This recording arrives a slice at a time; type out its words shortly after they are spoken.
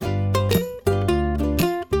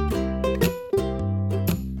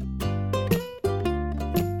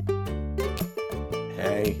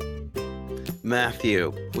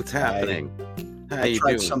Matthew, what's happening? How I you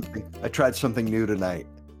tried doing? I tried something new tonight.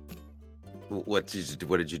 What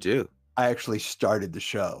did you do? I actually started the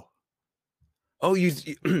show. Oh,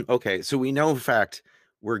 okay. So we know, in fact,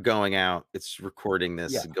 we're going out. It's recording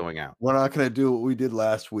this Yeah. and going out. We're not going to do what we did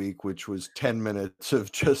last week, which was 10 minutes of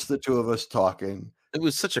just the two of us talking. It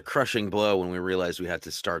was such a crushing blow when we realized we had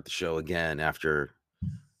to start the show again after,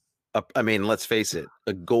 let's face it,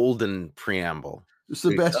 a golden preamble. It's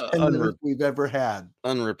the best 10 minutes we've ever had.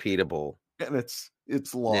 Unrepeatable. And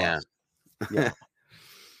it's lost. Yeah.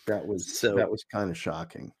 That was kind of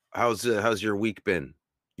shocking. How's your week been?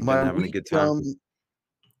 You've been having a good time?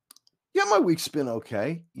 Yeah, my week's been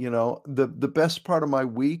okay. You know, the best part of my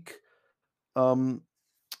week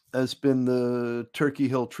has been the Turkey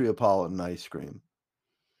Hill Neapolitan ice cream,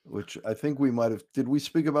 which I think we might have. Did we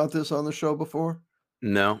speak about this on the show before?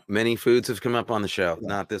 No, many foods have come up on the show. Yeah.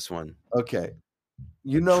 Not this one. Okay.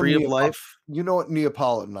 You know, Tree of Life. You know what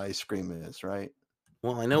Neapolitan ice cream is, right?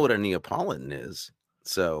 Well, I know what a Neapolitan is.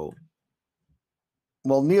 So,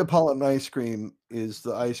 well, Neapolitan ice cream is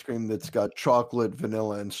the ice cream that's got chocolate,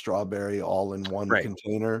 vanilla, and strawberry all in one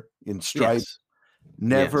container in stripes. Yes.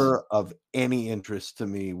 Never of any interest to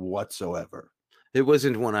me whatsoever. It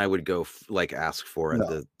wasn't one I would go ask for at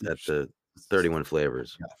the 31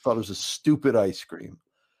 flavors. Yeah, I thought it was a stupid ice cream.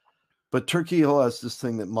 But Turkey Hill has this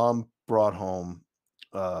thing that Mom brought home.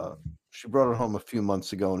 She brought it home a few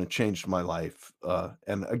months ago, and it changed my life.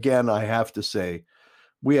 And again, I have to say,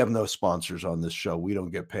 we have no sponsors on this show. We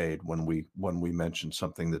don't get paid when we mention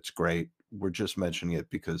something that's great. We're just mentioning it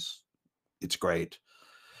because it's great.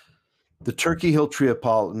 The Turkey Hill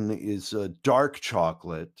Neapolitan is a dark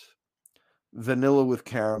chocolate, vanilla with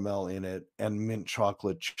caramel in it, and mint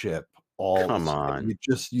chocolate chip. Come on.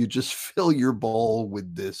 You just fill your bowl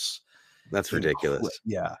with this. That's ridiculous.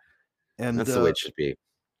 Yeah. And that's the way it should be.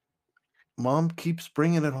 Mom keeps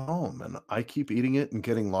bringing it home, and I keep eating it and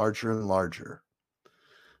getting larger and larger.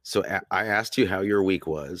 So I asked you how your week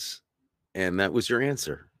was, and that was your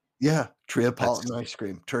answer. Yeah, Neapolitan ice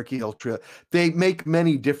cream, Turkey Hill They make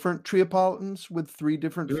many different Neapolitans with 3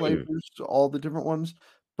 different flavors, all the different ones.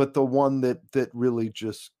 But the one that really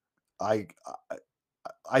just I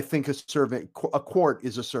think a quart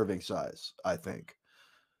is a serving size, I think.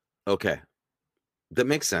 Okay. That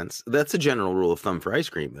makes sense. That's a general rule of thumb for ice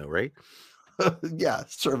cream, though, right? Yeah,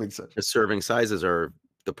 serving size. The serving sizes are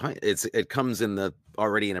the pint. It comes in the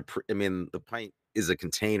the pint is a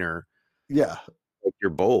container. Yeah. Like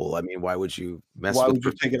your bowl. I mean, why would you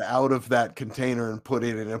you take it out of that container and put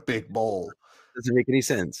it in a big bowl? Doesn't make any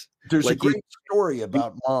sense. There's a great story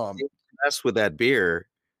about Mom. Mess with that beer.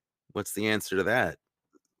 What's the answer to that?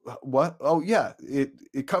 What? Oh, yeah.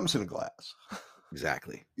 It comes in a glass.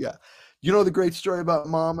 Exactly. Yeah. You know the great story about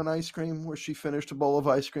Mom and ice cream, where she finished a bowl of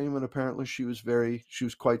ice cream and apparently she was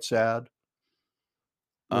quite sad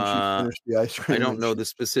when she finished the ice cream. I don't know the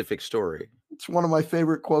specific story. It's one of my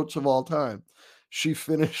favorite quotes of all time. She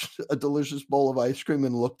finished a delicious bowl of ice cream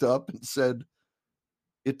and looked up and said,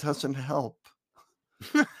 "It doesn't help."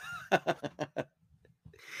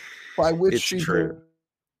 By which she very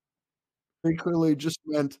clearly just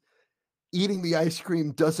meant eating the ice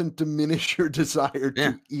cream doesn't diminish your desire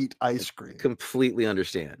to eat ice cream. Completely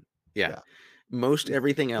understand. Yeah. Most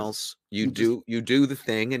everything else you do the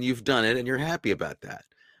thing and you've done it and you're happy about that.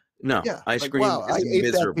 No, ice cream is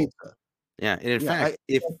miserable. Yeah. And in fact,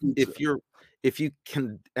 if you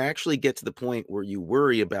can actually get to the point where you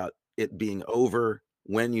worry about it being over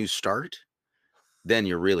when you start, then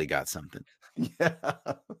you really got something. Yeah.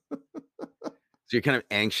 So you're kind of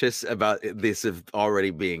anxious about this of already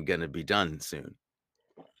being going to be done soon.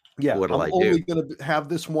 Yeah. What'll I do? I'm only going to have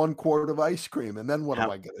this 1 quart of ice cream, and then what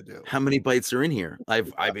am I going to do? How many bites are in here?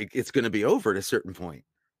 It's going to be over at a certain point.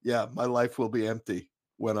 Yeah, my life will be empty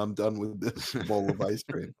when I'm done with this bowl of ice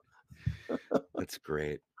cream. That's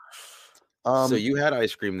great. So you had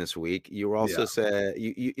ice cream this week. You also said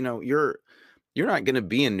you're not going to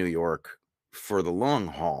be in New York for the long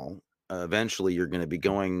haul. Eventually, you're going to be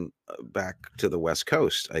going back to the West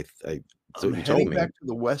Coast. I'm heading back to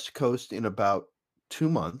the West Coast in about 2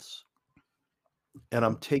 months, and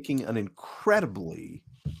I'm taking an incredibly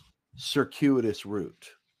circuitous route.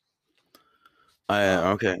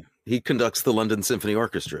 Okay. He conducts the London Symphony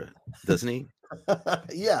Orchestra, doesn't he?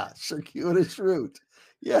 Yeah, circuitous route.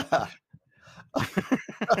 Yeah.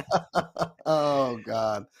 Oh,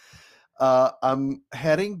 God. I'm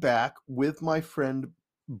heading back with my friend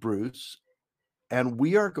Bruce, and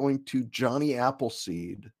we are going to Johnny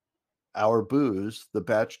Appleseed our booze, the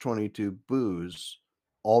Batch 22 booze,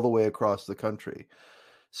 all the way across the country.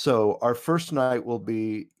 So our first night will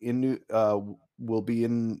be in we'll be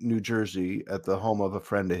in New Jersey at the home of a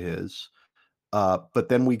friend of his. But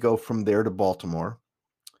then we go from there to Baltimore,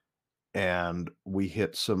 and we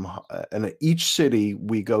hit some, and each city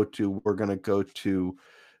we go to, we're going to go to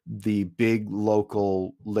the big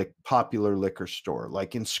local popular liquor store.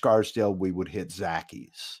 Like in Scarsdale, we would hit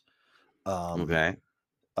Zacky's. Okay.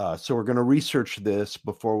 So we're going to research this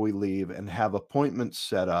before we leave and have appointments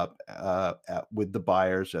set up with the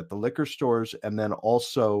buyers at the liquor stores, and then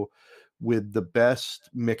also with the best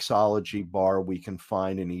mixology bar we can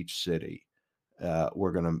find in each city.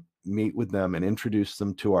 We're going to meet with them and introduce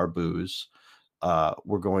them to our booze.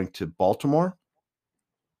 We're going to Baltimore,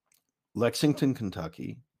 Lexington,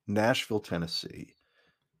 Kentucky, Nashville, Tennessee,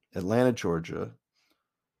 Atlanta, Georgia,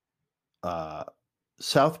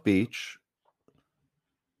 South Beach,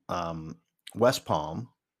 West Palm,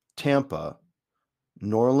 Tampa,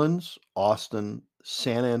 New Orleans, Austin,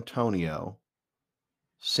 San Antonio,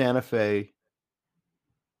 Santa Fe,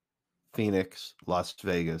 Phoenix, Las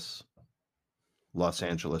Vegas, Los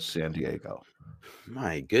Angeles, San Diego.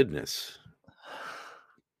 My goodness.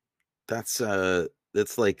 That's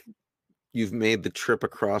like you've made the trip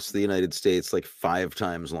across the United States like 5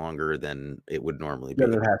 times longer than it would normally be.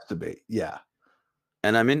 It has to be. Yeah.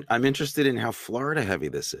 And I'm interested in how Florida heavy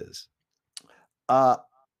this is.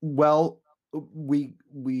 Well,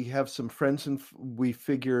 we have some friends, and we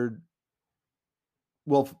figured,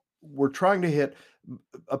 well, we're trying to hit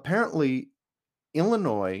apparently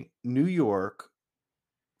Illinois, New York,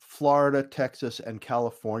 Florida, Texas, and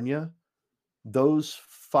California. Those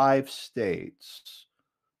 5 states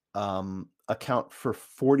account for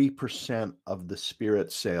 40% of the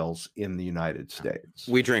spirit sales in the United States.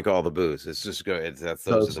 We drink all the booze. It's just good.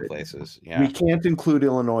 Those are the places. Yeah. We can't include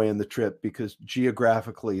Illinois in the trip because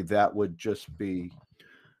geographically that would just be.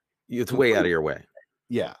 It's way out of your way.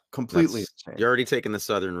 Yeah, completely insane. You're already taking the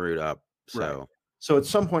southern route up. So, right. So at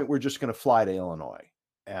some point we're just going to fly to Illinois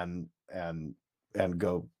and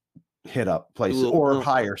go hit up places or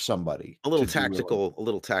hire somebody. A little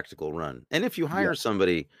tactical run. And if you hire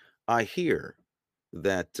somebody, I hear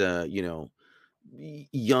that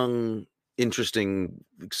young, interesting,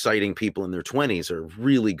 exciting people in their 20s are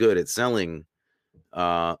really good at selling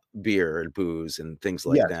beer and booze and things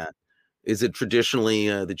like that. Is it traditionally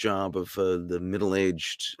the job of the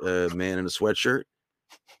middle-aged man in a sweatshirt?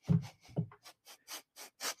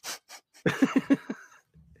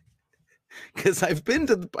 Because I've been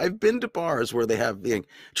to bars where they have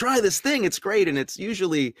try this thing, it's great, and it's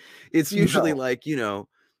usually like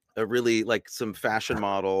a really like some fashion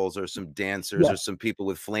models or some dancers or some people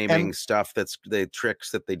with flaming stuff that's the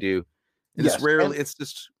tricks that they do. And it's rarely, it's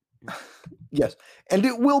just. Yes, and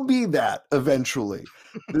it will be that eventually.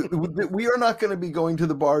 We are not going to be going to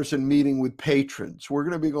the bars and meeting with patrons. We're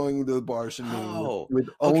going to be going to the bars and meeting with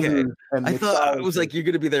owners. And I thought it was like you're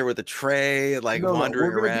going to be there with a tray, like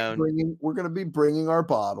wandering around. We're going to be bringing our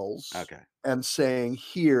bottles, and saying,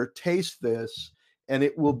 "Here, taste this," and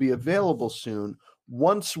it will be available soon.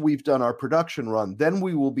 Once we've done our production run, then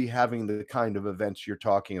we will be having the kind of events you're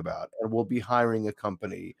talking about, and we'll be hiring a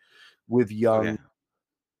company with young.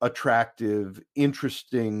 Attractive,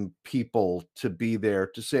 interesting people to be there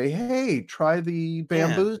to say, "Hey, try the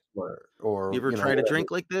bamboo." Or you ever try to drink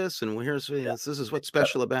like this? And this is what's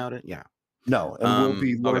special about it. Yeah. No, and we'll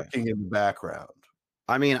be lurking in the background.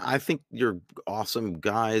 I mean, I think you're awesome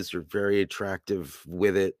guys. You're very attractive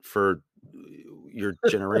with it for your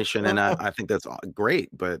generation, and I think that's great.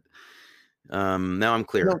 But now I'm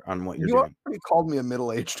clear on what you're doing. You already called me a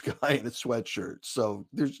middle-aged guy in a sweatshirt, so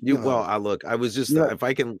there's well, I was just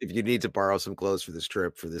if you need to borrow some clothes for this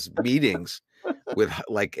trip, for this meetings with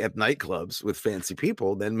like at nightclubs with fancy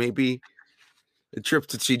people, then maybe a trip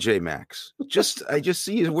to TJ Maxx. I just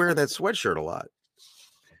see you wear that sweatshirt a lot.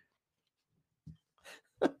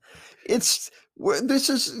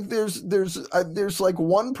 There's like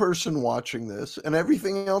one person watching this, and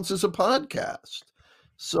everything else is a podcast.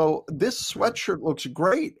 So this sweatshirt looks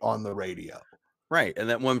great on the radio. Right. And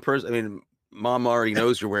that one person, I mean, Mom already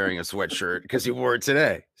knows you're wearing a sweatshirt because you wore it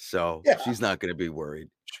today. So she's not going to be worried.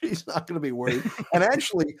 She's not going to be worried. And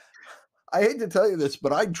actually, I hate to tell you this,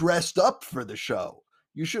 but I dressed up for the show.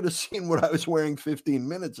 You should have seen what I was wearing 15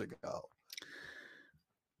 minutes ago.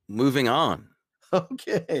 Moving on.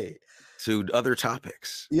 Okay. To other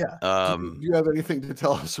topics. Yeah. Do you have anything to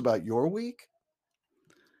tell us about your week?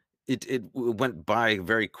 It went by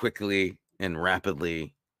very quickly and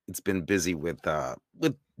rapidly. It's been busy with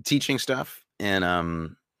teaching stuff,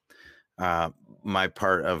 and my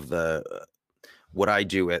part of what I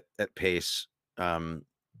do at Pace. The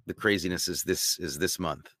craziness is this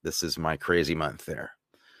month. This is my crazy month there.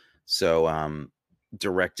 So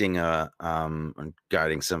directing and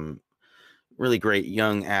guiding some really great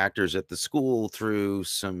young actors at the school through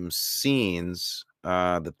some scenes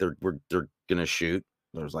that they're gonna shoot.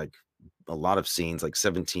 There's like a lot of scenes, like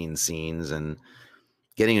 17 scenes, and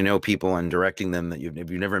getting to know people and directing them that you've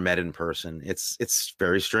never met in person. It's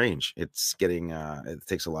very strange. It's getting it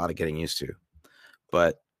takes a lot of getting used to,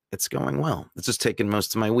 but it's going well. It's just taken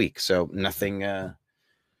most of my week, so nothing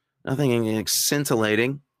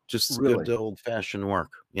scintillating. Just really good old-fashioned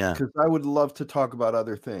work. Yeah. Because I would love to talk about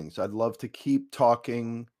other things. I'd love to keep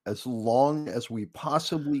talking as long as we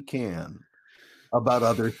possibly can about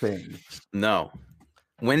other things. No.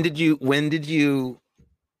 When did you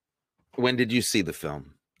see the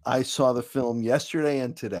film? I saw the film yesterday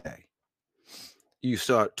and today. You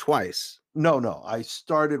saw it twice? No. I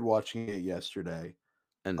started watching it yesterday.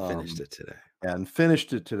 And finished it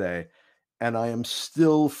today. And I am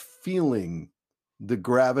still feeling the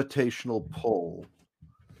gravitational pull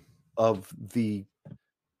of the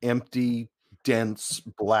empty, dense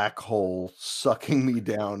black hole sucking me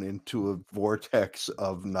down into a vortex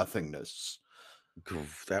of nothingness.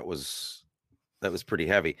 That was pretty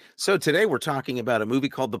heavy. So today we're talking about a movie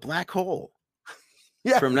called The Black Hole.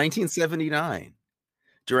 Yeah. From 1979.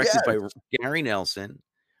 Directed by Gary Nelson,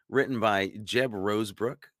 written by Jeb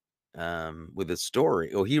Rosebrook, with a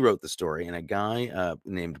story. Oh, he wrote the story, and a guy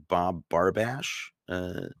named Bob Barbash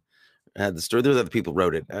had the story. Those other people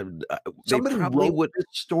wrote it. Somebody probably wrote this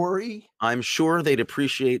story. I'm sure they'd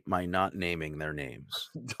appreciate my not naming their names.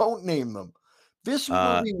 Don't name them. This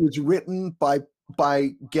movie was written by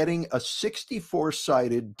getting a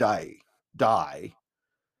 64-sided die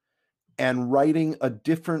and writing a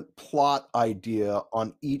different plot idea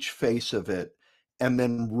on each face of it, and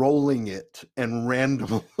then rolling it and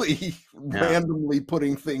randomly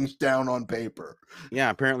putting things down on paper.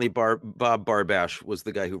 Yeah, apparently Bob Barbash was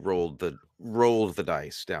the guy who rolled the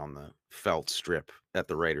dice down the felt strip at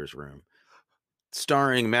the writer's room.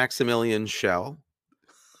 Starring Maximilian Schell,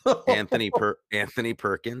 Anthony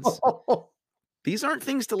Perkins. These aren't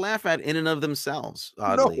things to laugh at in and of themselves,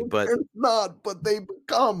 oddly. No, but they're not, but they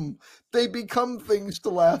become things to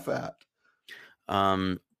laugh at.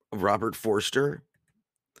 Robert Forster,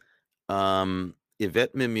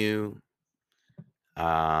 Yvette Mimieux,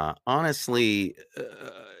 honestly,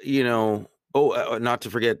 not to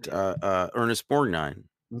forget Ernest Borgnine.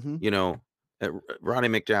 Roddy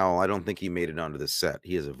McDowall, I don't think he made it onto the set.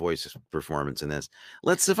 He has a voice performance in this.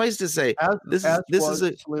 Let's suffice to say, this is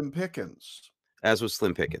a Slim Pickens. As was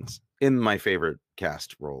Slim Pickens, in my favorite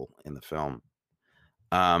cast role in the film.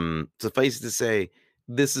 Suffice to say,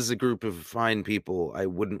 this is a group of fine people. I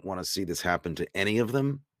wouldn't want to see this happen to any of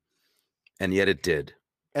them, and yet it did.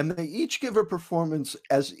 And they each give a performance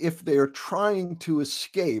as if they're trying to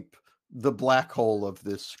escape the black hole of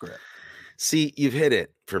this script. See, you've hit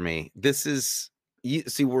it for me.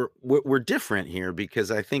 We're different here, because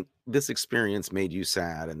I think this experience made you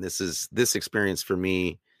sad, and this experience for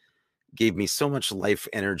me gave me so much life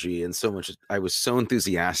energy and so much. I was so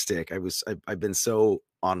enthusiastic. I've been so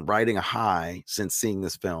on riding a high since seeing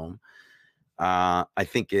this film. I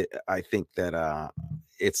think that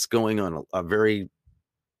it's going on a very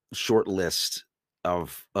short list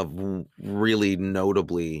of really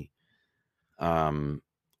notably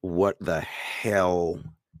what the hell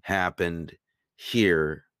happened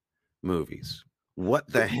here movies. What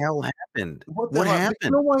the hell happened? What happened?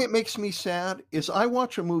 You know why it makes me sad is I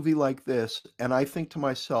watch a movie like this and I think to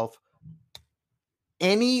myself,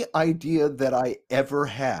 any idea that I ever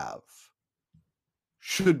have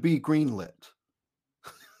should be greenlit.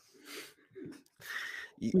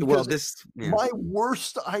 Well, my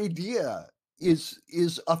worst idea is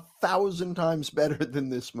 1,000 times better than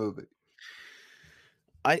this movie.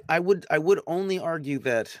 I would only argue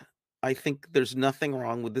that I think there's nothing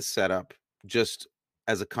wrong with the setup, just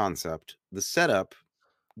as a concept. The setup,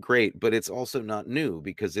 great, but it's also not new,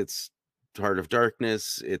 because it's Heart of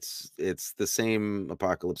Darkness. It's the same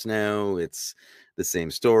Apocalypse Now. It's the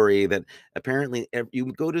same story that apparently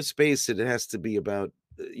you go to space, it has to be about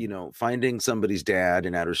finding somebody's dad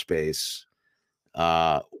in outer space.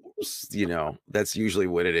 That's usually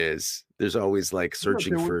what it is. There's always like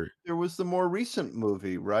searching for. There was the more recent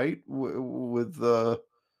movie, right, with the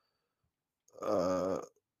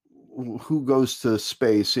who goes to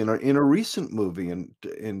space in a recent movie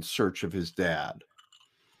in search of his dad.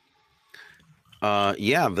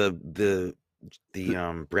 The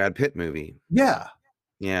Brad Pitt movie. Yeah.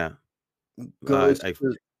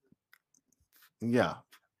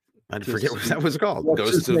 I forget what that was called.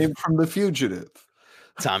 What's his name from The Fugitive?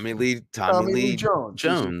 Tommy Lee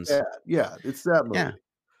Jones. Yeah, it's that movie.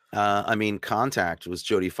 I mean, Contact was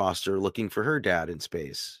Jodie Foster looking for her dad in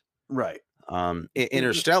space. Right.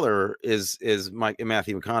 Interstellar is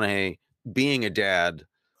Matthew McConaughey being a dad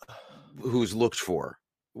who's looked for,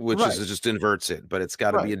 which is just inverts it, but it's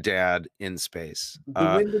got to be a dad in space.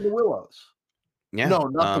 The Wind in the Willows. Yeah. No,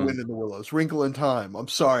 not The Wind in the Willows. Wrinkle in Time. I'm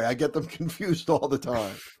sorry, I get them confused all the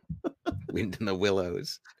time. Wind in the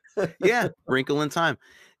Willows. Yeah, Wrinkle in Time.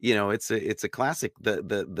 You know, it's a classic.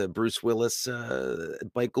 The Bruce Willis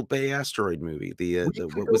Michael Bay asteroid movie.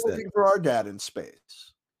 What was that? For our dad in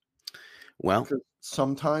space. Well, because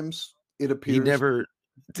sometimes it appears he never.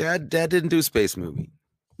 Dad didn't do a space movie.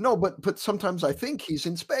 No, but sometimes I think he's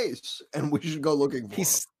in space, and we should go looking for him.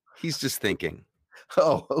 He's just thinking.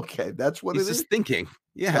 Oh, okay, that's what he's just thinking.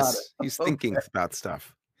 Yes, he's thinking about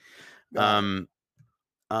stuff.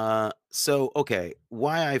 So okay,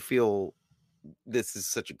 why I feel this is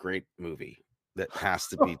such a great movie that has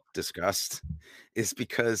to be discussed is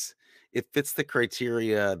because it fits the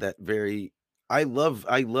criteria that I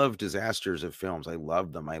love disasters of films. I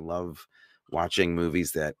love them. I love watching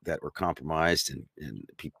movies that were compromised and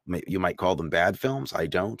you might call them bad films. I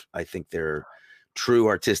don't. I think they're true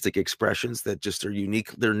artistic expressions that just are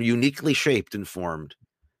unique. They're uniquely shaped and formed.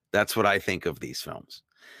 That's what I think of these films.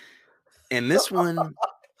 And this one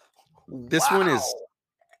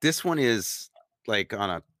is like on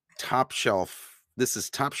a top shelf. This is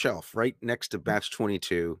top shelf right next to Batch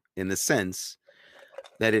 22 in the sense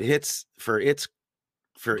that it hits for its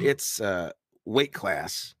weight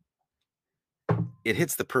class. It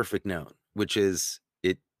hits the perfect note, which is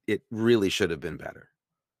it really should have been better.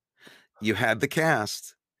 You had the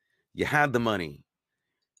cast, you had the money,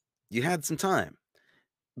 you had some time.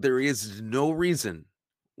 There is no reason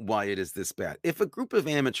why it is this bad. If a group of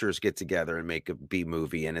amateurs get together and make a B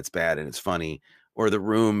movie and it's bad and it's funny, or The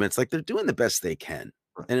Room, it's like they're doing the best they can.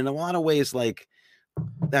 And in a lot of ways, like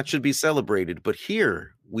that should be celebrated. But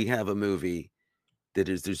here we have a movie that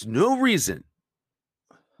there's no reason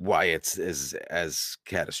why it's as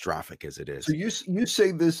catastrophic as it is. So you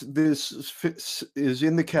say this is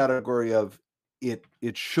in the category of it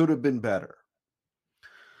should have been better.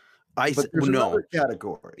 No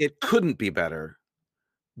category. It couldn't be better.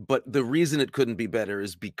 But the reason it couldn't be better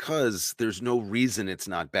is because there's no reason it's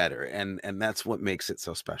not better. And that's what makes it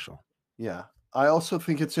so special. Yeah. I also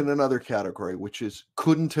think it's in another category, which is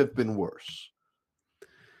couldn't have been worse.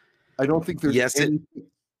 I don't think there's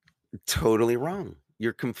totally wrong.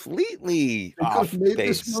 You're completely off made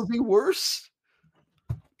base. This movie worse.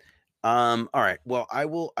 All right. Well, I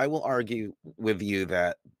will argue with you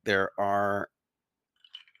that there are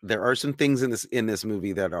some things in this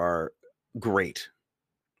movie that are great,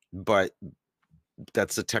 but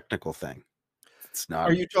that's a technical thing. It's not.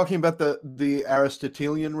 Are you talking about the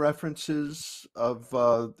Aristotelian references of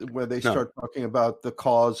where they start talking about the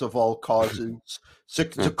cause of all causes?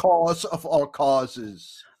 The cause of all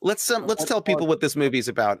causes. Let's tell people what this movie's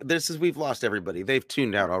about. We've lost everybody. They've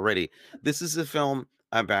tuned out already. This is a film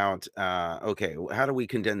about okay, how do we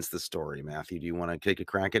condense the story, Matthew? Do you want to take a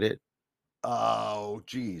crack at it? Oh,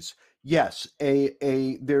 geez. Yes.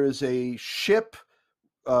 There is a ship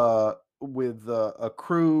with a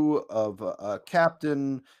crew of a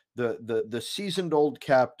captain, the seasoned old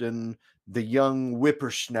captain, the young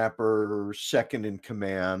whippersnapper second in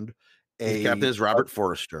command. The captain is Robert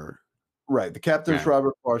Forster. Right. The captain's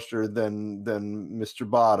Robert Forster, then Mr.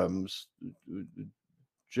 Bottoms.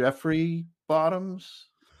 Jeffrey Bottoms?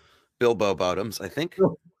 Bilbo Bottoms, I think.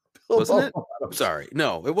 Wasn't it? Bottoms. Sorry.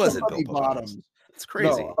 No, it wasn't Bilbo Bottoms. It's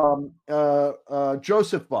crazy. No,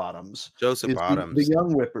 Joseph Bottoms. Joseph Bottoms. The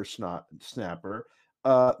young whippersnapper.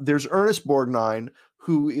 There's Ernest Borgnine,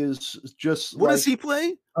 who is just what does he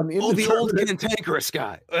play? The old cantankerous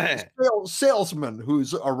guy. Salesman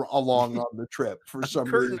who's along on the trip for some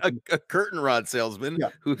reason. A curtain rod salesman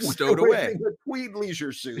who's stowed away. A tweed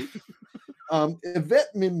leisure suit.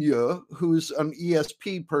 Yvette Mimieux, who's an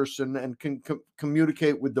ESP person and can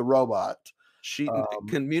communicate with the robot. She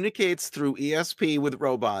communicates through ESP with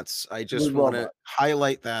robots. I just want to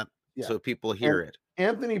highlight that so people hear it.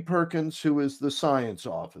 Anthony Perkins, who is the science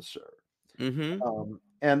officer. Mm-hmm.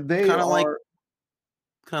 And they kind of like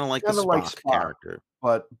the Spock character,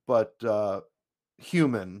 but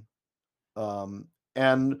human,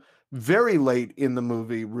 and very late in the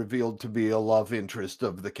movie revealed to be a love interest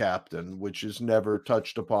of the captain, which is never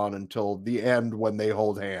touched upon until the end when they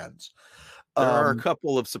hold hands. There are a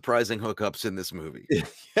couple of surprising hookups in this movie.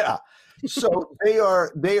 Yeah. So they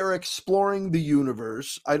are exploring the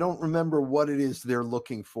universe. I don't remember what it is they're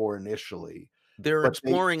looking for initially. They're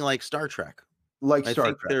exploring like Star Trek. I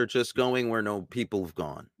think they're just going where no people have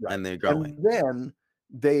gone, and they're going. And then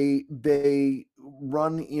they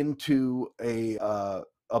run into a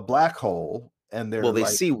black hole, and they're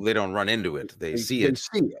they don't run into it. They see it.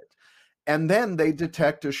 See it. And then they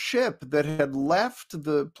detect a ship that had left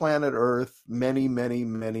the planet Earth many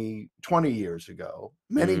 20 years ago.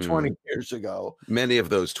 Many 20 years ago. Many of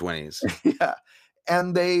those 20s. Yeah.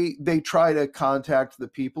 And they try to contact the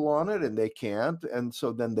people on it, and they can't. And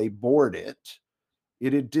so then they board it.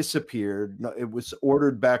 It had disappeared. It was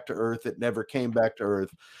ordered back to Earth. It never came back to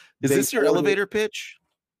Earth. Is this your elevator pitch?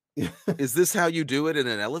 Is this how you do it in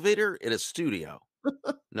an elevator? In a studio?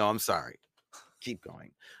 No, I'm sorry. Keep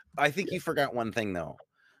going. I think you forgot one thing, though.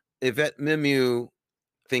 Yvette Mimieux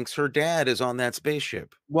thinks her dad is on that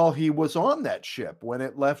spaceship. Well, he was on that ship when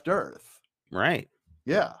it left Earth. Right.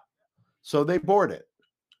 Yeah. So they board it.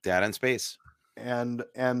 Dad in space. And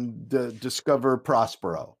discover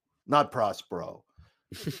Prospero. Not Prospero.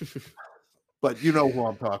 But you know who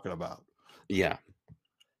I'm talking about. Yeah.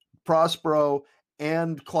 Prospero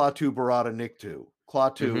and Klaatu Barada Nikto.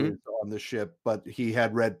 Klaatu is on the ship, but he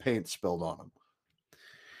had red paint spilled on him.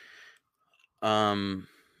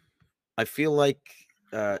 I feel like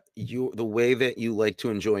the way that you like to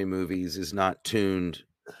enjoy movies is not tuned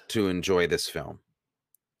to enjoy this film.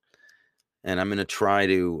 And I'm going to try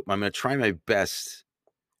my best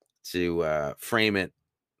to frame it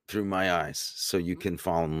through my eyes so you can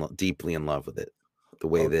fall deeply in love with it the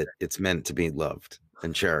way that it's meant to be loved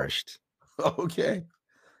and cherished. Okay.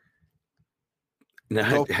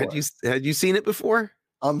 Now, had you seen it before?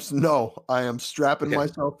 No, I am strapping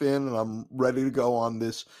myself in, and I'm ready to go on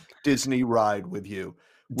this Disney ride with you.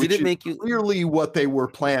 Did it make you clearly what they were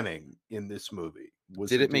planning in this movie?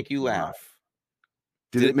 Did it make you laugh?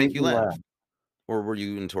 Did it make you laugh? Or were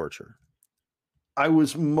you in torture? I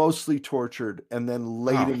was mostly tortured, and then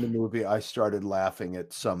late in the movie, I started laughing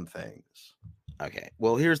at some things. Okay.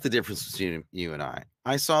 Well, here's the difference between you and I.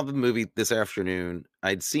 I saw the movie this afternoon.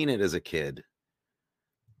 I'd seen it as a kid.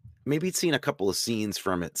 Maybe seen a couple of scenes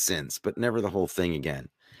from it since, but never the whole thing again.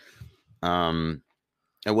 I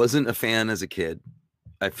wasn't a fan as a kid.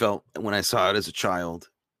 I felt when I saw it as a child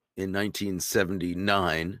in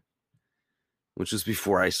 1979, which was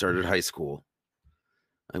before I started high school.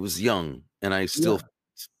 I was young, and I still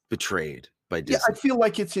betrayed by Disney. Yeah, I feel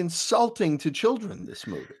like it's insulting to children, this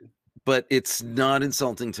movie. But it's not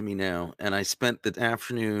insulting to me now. And I spent the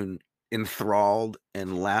afternoon enthralled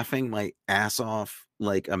and laughing my ass off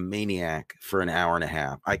like a maniac for an hour and a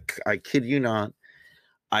half. I kid you not.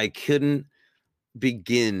 I couldn't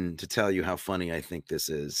begin to tell you how funny I think this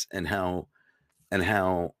is, and how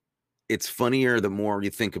it's funnier the more you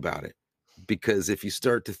think about it. Because if you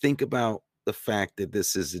start to think about the fact that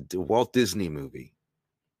this is a Walt Disney movie,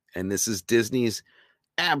 and this is Disney's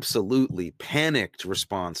absolutely panicked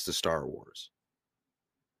response to Star Wars.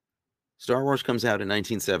 Star Wars comes out in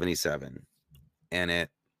 1977, and it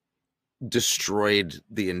destroyed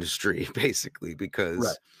the industry basically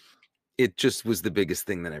because it just was the biggest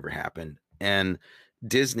thing that ever happened. And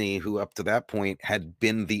Disney, who up to that point had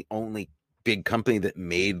been the only big company that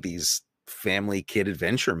made these family kid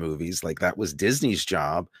adventure movies, like that was Disney's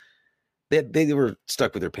job, they were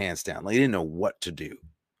stuck with their pants down. They didn't know what to do.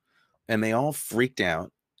 And they all freaked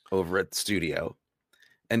out over at the studio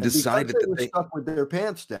and decided that they were stuck with their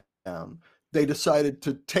pants down. They decided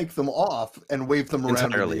to take them off and wave them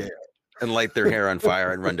around in the air. And light their hair on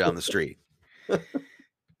fire and run down the street.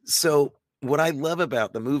 So what I love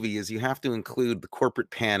about the movie is you have to include the corporate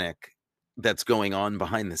panic that's going on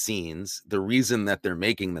behind the scenes, the reason that they're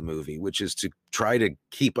making the movie, which is to try to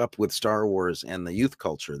keep up with Star Wars and the youth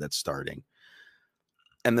culture that's starting.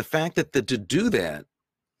 And the fact that to do that,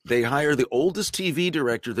 they hire the oldest TV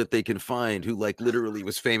director that they can find, who like literally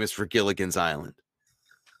was famous for Gilligan's Island.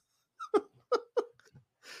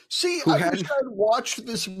 See, I wish I'd watched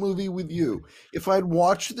this movie with you. If I'd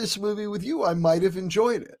watched this movie with you, I might have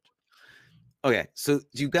enjoyed it. Okay, so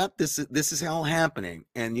you got this is all happening,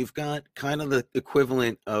 and you've got kind of the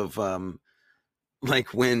equivalent of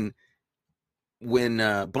like when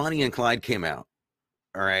Bonnie and Clyde came out.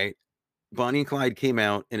 All right. Bonnie and Clyde came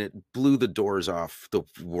out, and it blew the doors off the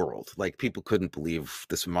world. Like, people couldn't believe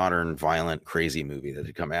this modern, violent, crazy movie that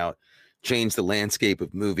had come out, changed the landscape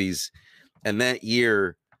of movies. And that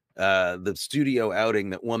year, the studio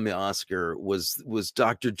outing that won the Oscar was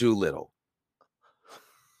Dr. Dolittle.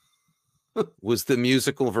 Was the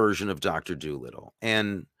musical version of Dr. Dolittle.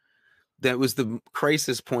 And that was the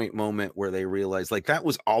crisis point moment where they realized, like, that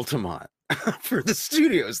was Altamont for the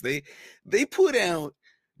studios. They put out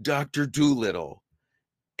Dr. Dolittle,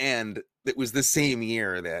 and it was the same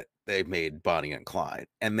year that they made Bonnie and Clyde,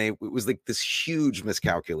 and it was like this huge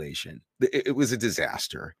miscalculation. It was a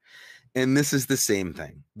disaster. And this is the same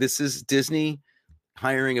thing. This is Disney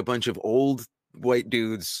hiring a bunch of old white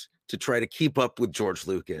dudes to try to keep up with George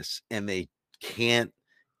Lucas, and they can't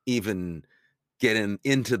even get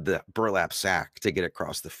into the burlap sack to get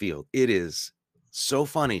across the field. It is so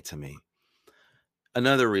funny to me.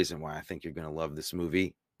 Another reason why I think you're going to love this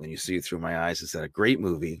movie when you see it through my eyes is that a great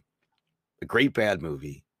movie, a great bad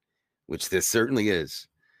movie, which this certainly is,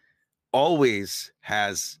 always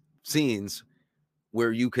has scenes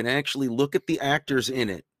where you can actually look at the actors in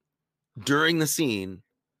it during the scene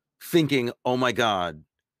thinking, oh my God,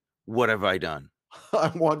 what have I done?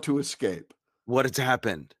 I want to escape. What has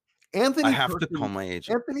happened? I have to call my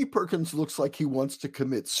agent. Anthony Perkins looks like he wants to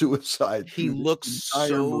commit suicide. He looks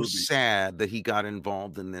so sad that he got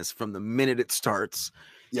involved in this from the minute it starts.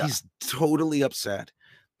 Yeah. He's totally upset.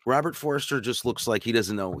 Robert Forster just looks like he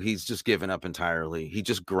doesn't know. He's just given up entirely. He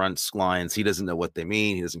just grunts lines. He doesn't know what they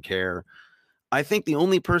mean. He doesn't care. I think the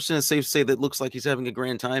only person it's safe to say that looks like he's having a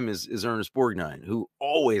grand time is Ernest Borgnine, who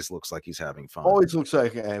always looks like he's having fun. Always looks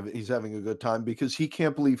like he's having a good time because he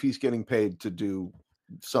can't believe he's getting paid to do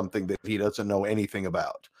something that he doesn't know anything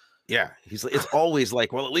about. Yeah, it's always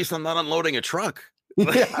like, well, at least I'm not unloading a truck.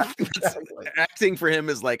 Yeah, exactly. Acting for him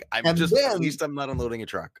is like, at least I'm not unloading a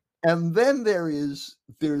truck. And then there's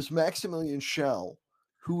Maximilian Schell,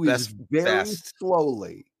 who is very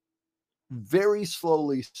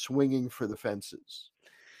slowly swinging for the fences,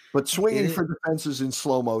 but swinging for the fences in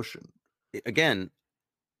slow motion. Again,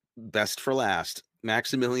 best for last.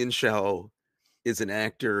 Maximilian Schell is an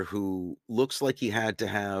actor who looks like he had to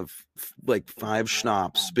have like 5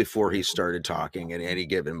 schnapps before he started talking at any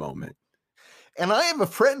given moment. And I have a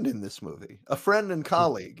friend in this movie. A friend and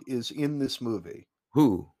colleague is in this movie.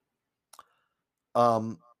 Who?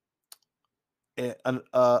 You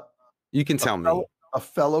can tell me. A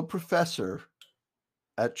fellow professor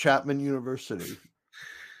at Chapman University.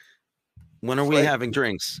 When are we having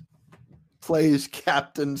drinks? Plays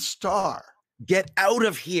Captain Starr. Get out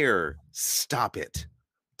of here. Stop it.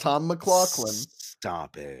 Tom McLoughlin.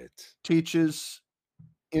 Stop it. Teaches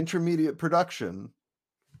intermediate production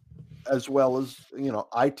as well as,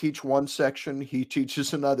 I teach one section. He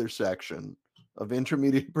teaches another section of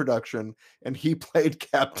intermediate production, and he played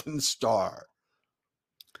Captain Starr.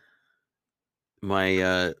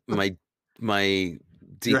 My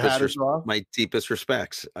deepest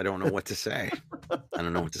respects. I don't know what to say.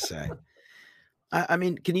 I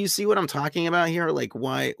mean, can you see what I'm talking about here? Like,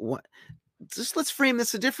 what? Just let's frame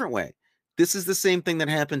this a different way. This is the same thing that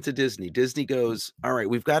happened to Disney. Disney goes, all right,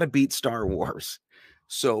 we've got to beat Star Wars.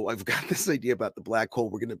 So I've got this idea about the black hole.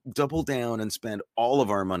 We're going to double down and spend all of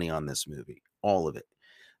our money on this movie, all of it.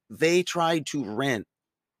 They tried to rent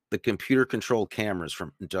the computer controlled cameras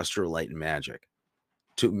from Industrial Light and Magic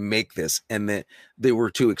to make this, and they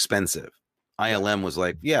were too expensive. ILM was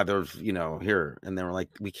like, yeah, there's, here. And they were like,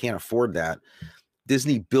 we can't afford that.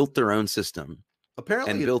 Disney built their own system.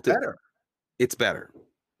 Apparently it's better. It's better.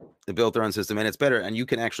 They built their own system, and it's better. And you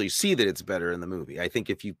can actually see that it's better in the movie. I think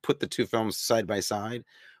if you put the two films side by side,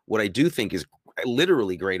 what I do think is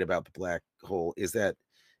literally great about the black hole is that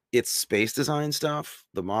it's space design stuff,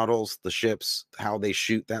 the models, the ships, how they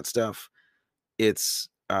shoot that stuff. It's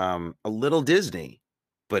a little Disney,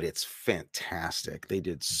 but it's fantastic. They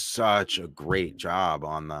did such a great job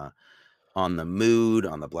on the mood,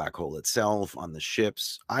 on the black hole itself, on the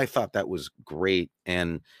ships. I thought that was great.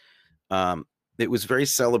 And it was very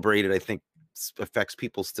celebrated. I think effects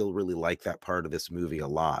people still really like that part of this movie a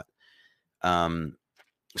lot.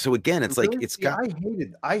 So again, it's like, it's got,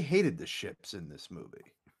 I hated the ships in this movie.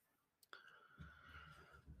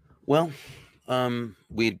 Well,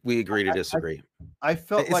 we agree to disagree. I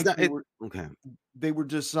felt like they were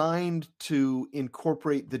designed to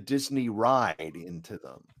incorporate the Disney ride into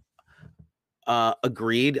them.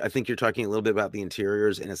 Agreed. I think you're talking a little bit about the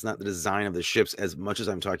interiors, and it's not the design of the ships as much as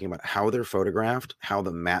I'm talking about how they're photographed, how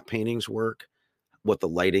the matte paintings work, what the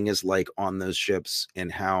lighting is like on those ships,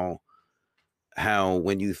 and how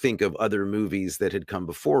when you think of other movies that had come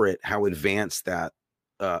before it, how advanced that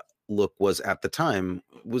look was at the time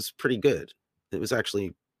was pretty good. It was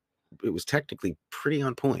technically pretty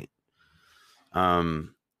on point. I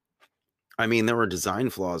mean, there were design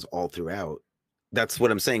flaws all throughout. That's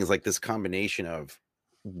what I'm saying, is like this combination of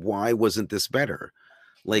why wasn't this better?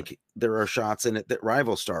 Like, there are shots in it that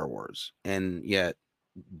rival Star Wars, and yet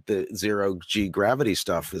the 0G gravity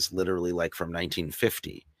stuff is literally like from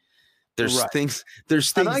 1950. There's things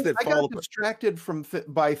that I got distracted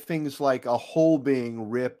by things like a hole being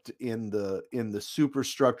ripped in the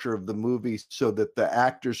superstructure of the movie so that the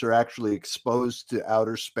actors are actually exposed to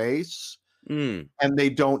outer space and they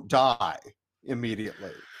don't die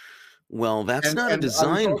immediately. Well, that's not a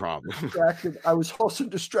design problem. I was also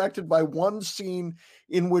distracted by one scene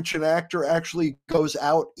in which an actor actually goes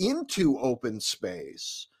out into open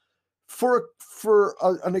space for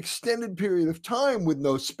an extended period of time with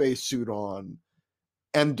no spacesuit on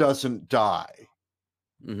and doesn't die.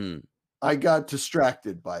 Mm-hmm. I got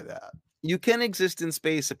distracted by that. You can exist in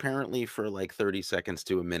space apparently for like 30 seconds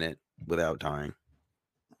to a minute without dying.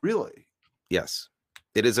 Really? Yes.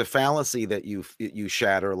 It is a fallacy that you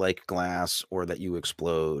shatter like glass or that you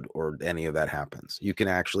explode or any of that happens. You can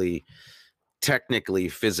actually technically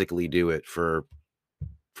physically do it for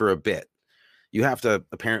a bit. You have to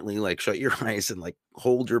apparently like shut your eyes and like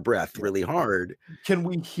hold your breath really hard. Can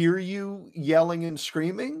we hear you yelling and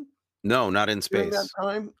screaming? No, not in space. During that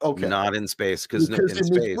time? Okay. Not in space because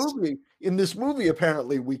in this movie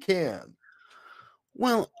apparently we can.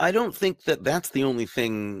 Well, I don't think that that's the only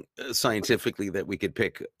thing scientifically that we could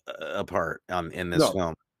pick apart in this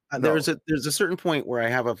film. There's a certain point where I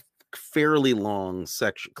have a fairly long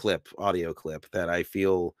audio clip that I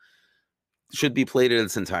feel should be played in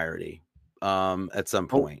its entirety at some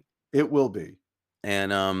point. It will be.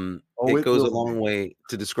 And it goes a long way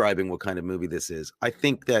to describing what kind of movie this is. I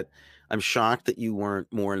think that I'm shocked that you weren't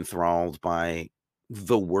more enthralled by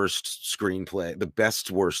the worst screenplay, the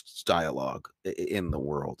worst dialogue in the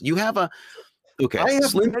world. You have I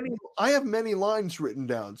have many lines written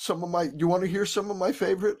down. Do you want to hear some of my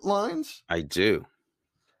favorite lines? I do.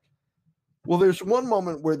 Well, there's one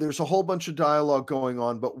moment where there's a whole bunch of dialogue going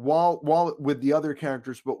on, but while with the other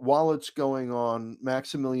characters, but while it's going on,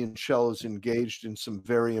 Maximilian Schell is engaged in some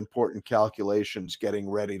very important calculations, getting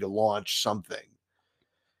ready to launch something.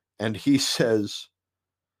 And he says,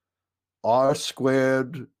 R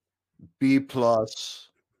squared, B plus,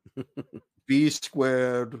 B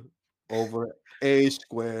squared over A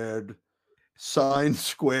squared, sine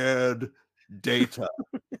squared, data.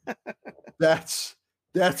 That's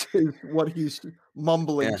what he's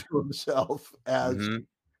mumbling to himself as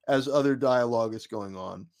other dialogue is going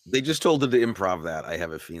on. They just told him to improv that, I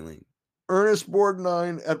have a feeling. Ernest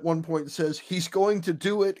Borgnine at one point says, he's going to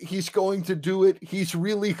do it. He's going to do it. He's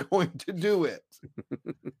really going to do it.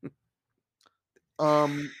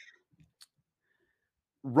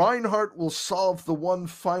 Reinhardt will solve the one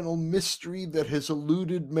final mystery that has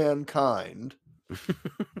eluded mankind.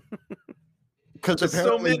 Because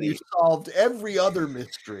apparently he solved every other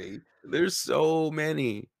mystery. There's so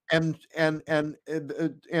many. And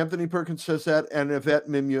Anthony Perkins says that, and Yvette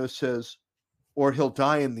Mimieux says, or he'll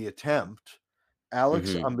die in the attempt.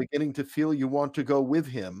 Alex, I'm beginning to feel you want to go with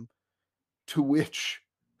him. To which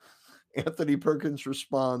Anthony Perkins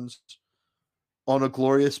responds, on a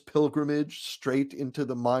glorious pilgrimage straight into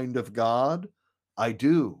the mind of God? I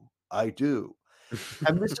do.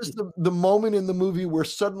 And this is the moment in the movie where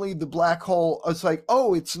suddenly the black hole is like,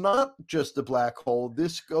 oh, it's not just a black hole.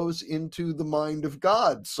 This goes into the mind of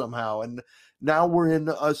God somehow. And now we're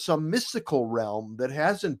in some mystical realm that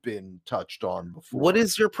hasn't been touched on before. What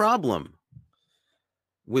is your problem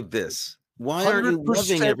with this? Why are you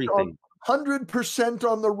loving everything? 100%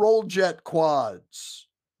 on the roll jet quads.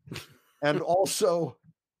 And also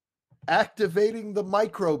activating the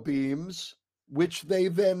microbeams, which they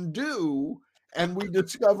then do. And we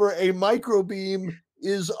discover a microbeam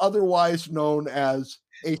is otherwise known as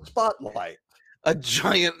a spotlight. A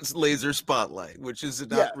giant laser spotlight, which is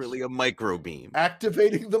not really a microbeam.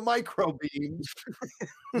 Activating the microbeam.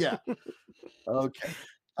 Yeah. Okay.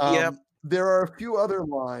 There are a few other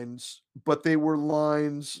lines, but they were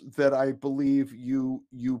lines that I believe you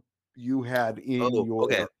had in your...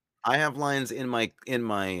 Okay. I have lines in my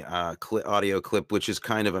audio clip, which is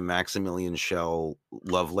kind of a Maximilian Schell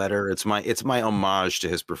love letter. It's my homage to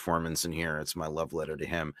his performance in here. It's my love letter to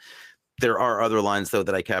him. There are other lines though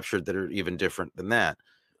that I captured that are even different than that.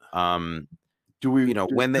 When you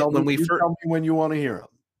want to hear them?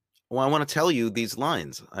 Well, I want to tell you these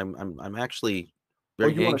lines. I'm actually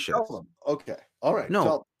very anxious. Want to tell them? Okay, all right.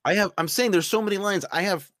 No, I'm saying there's so many lines. I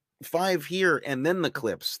have 5 here and then the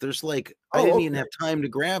clips. There's like I didn't even have time to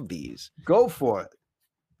grab these. Go for it.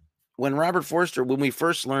 When Robert Forster, when we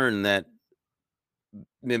first learned that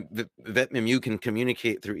Yvette Mimieux can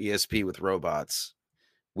communicate through ESP with robots,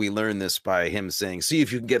 we learned this by him saying, "See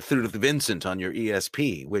if you can get through to Vincent on your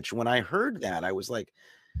ESP." Which, when I heard that, I was like,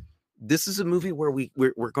 "This is a movie where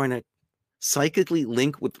we're going to psychically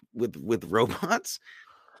link with robots."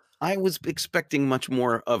 I was expecting much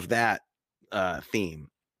more of that theme.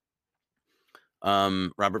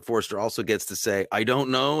 Robert Forster also gets to say, "I don't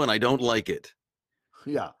know and I don't like it."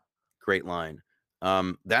 Yeah. Great line.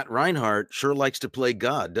 That Reinhardt sure likes to play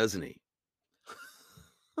God, doesn't he?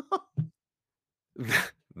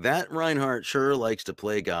 That Reinhardt sure likes to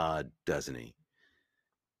play God, doesn't he?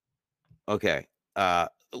 Okay.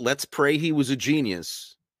 Let's pray he was a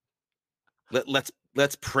genius.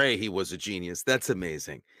 Let's pray he was a genius. That's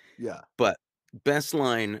amazing. Yeah. But best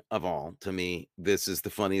line of all to me, this is the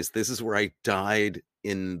funniest. This is where I died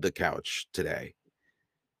in the couch today.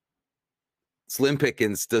 Slim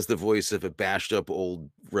Pickens does the voice of a bashed up old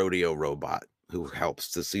rodeo robot who helps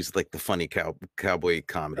to see like the funny cowboy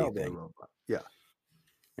comedy thing. Robot. Yeah.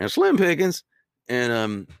 And Slim Pickens.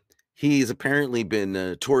 And he's apparently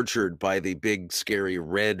been tortured by the big scary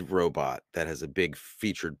red robot that has a big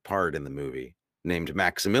featured part in the movie named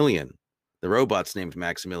Maximilian. The robot's named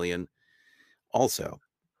Maximilian also.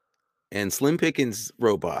 And Slim Pickens'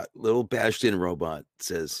 robot, little bashed in robot,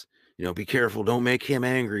 says, be careful, don't make him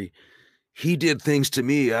angry. He did things to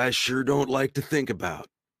me I sure don't like to think about.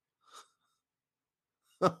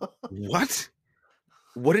 What?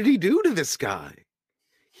 What did he do to this guy?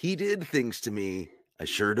 He did things to me I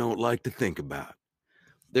sure don't like to think about.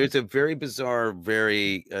 There's a very bizarre,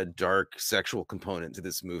 very dark sexual component to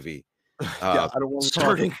this movie. I don't want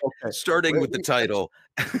to starting with the title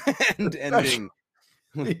and ending.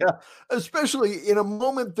 Yeah, especially in a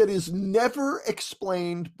moment that is never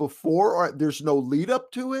explained before, or there's no lead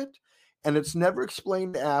up to it, and it's never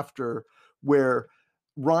explained after, where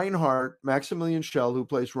Reinhardt, Maximilian Schell, who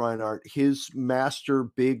plays Reinhardt, his master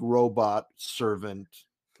big robot servant,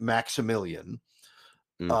 Maximilian,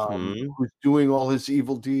 who's doing all his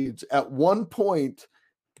evil deeds. At one point,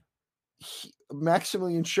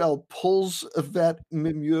 Maximilian Schell pulls Yvette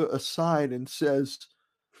Mimieux aside and says,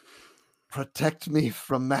 "Protect me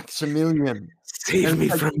from Maximilian. Save me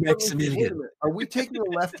from Maximilian." Are we taking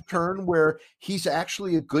a left turn where he's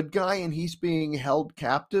actually a good guy and he's being held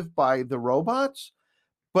captive by the robots?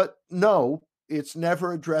 But no, it's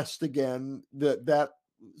never addressed again. That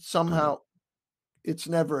somehow it's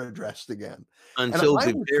never addressed again. Until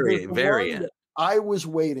the very end. I was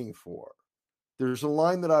waiting for. There's a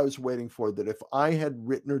line that I was waiting for that if I had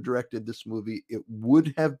written or directed this movie, it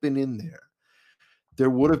would have been in there. There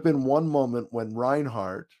would have been one moment when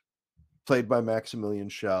Reinhardt, played by Maximilian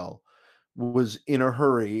Schell, was in a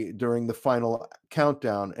hurry during the final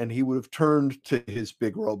countdown, and he would have turned to his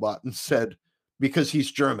big robot and said, because he's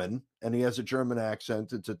German and he has a German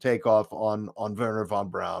accent, it's a takeoff on Werner von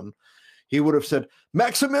Braun, he would have said,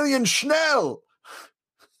 "Maximilian Schnell."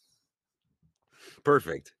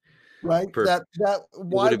 Perfect. Right? Perfect. That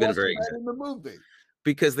why would have been very good in the movie?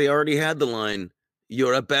 Because they already had the line,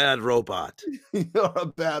 "You're a bad robot." You're a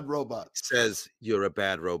bad robot. He says, "You're a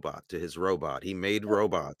bad robot" to his robot. He made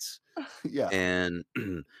robots. Yeah. And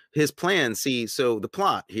his plan, so the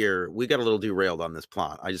plot here, we got a little derailed on this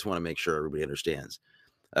plot. I just want to make sure everybody understands.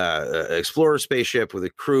 Explorer spaceship with a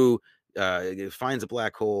crew finds a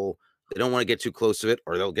black hole. They don't want to get too close to it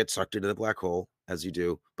or they'll get sucked into the black hole, as you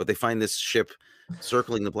do. But they find this ship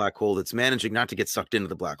circling the black hole that's managing not to get sucked into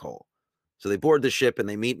the black hole. So they board the ship and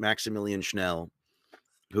they meet Maximilian Schnell,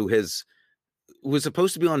 who was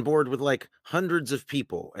supposed to be on board with like hundreds of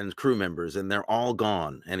people and crew members, and they're all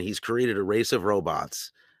gone. And he's created a race of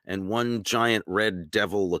robots and one giant red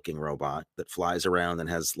devil looking robot that flies around and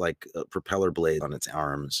has like a propeller blade on its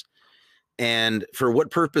arms. And for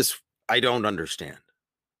what purpose, I don't understand.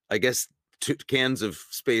 I guess cans of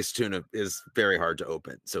space tuna is very hard to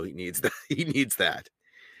open. So he needs that. He needs that.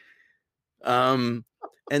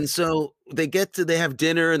 And so they have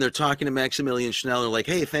dinner and they're talking to Maximilian Schnell. They're like,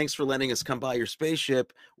 "Hey, thanks for letting us come by your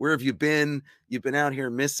spaceship. Where have you been? You've been out here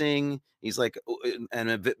missing." He's like,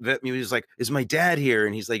 and he's like, "Is my dad here?"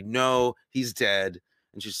 And he's like, "No, he's dead."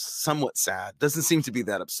 And she's somewhat sad. Doesn't seem to be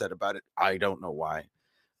that upset about it. I don't know why.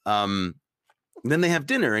 Then they have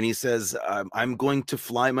dinner and he says, "I'm going to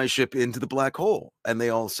fly my ship into the black hole." And they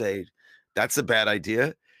all say, "That's a bad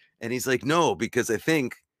idea." And he's like, "No, because I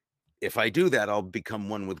think if I do that, I'll become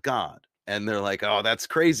one with God." And they're like, "Oh, that's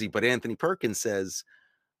crazy." But Anthony Perkins says,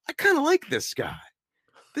 "I kind of like this guy.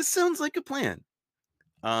 This sounds like a plan."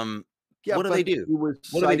 What do they do? What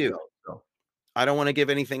do they do? I don't want to give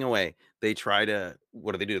anything away. They try to,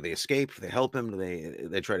 what do? They escape. They help him.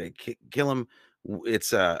 They try to kill him.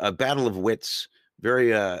 It's a battle of wits,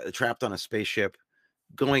 very trapped on a spaceship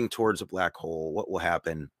going towards a black hole. What will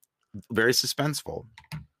happen? Very suspenseful.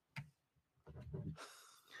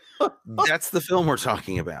 That's the film we're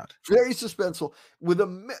talking about. Very suspenseful.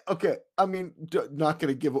 Okay, I mean, not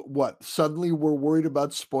going to give it what? Suddenly we're worried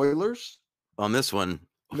about spoilers? On this one.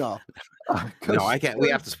 No. No, I can't. We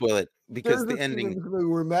have to spoil it because the ending.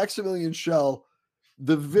 Where Maximilian Schell,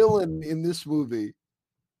 the villain in this movie,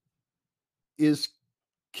 is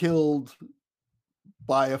killed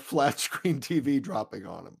by a flat screen TV dropping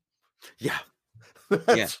on him. Yeah.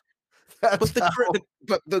 That's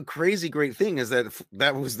but the crazy great thing is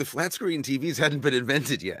that was the flat screen TVs hadn't been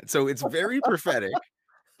invented yet. So it's very prophetic,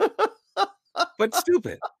 but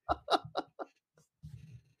stupid.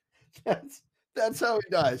 That's how he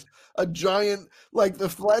dies. A giant, like the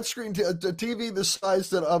flat screen, the TV the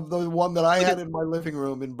size of the one that I had in my living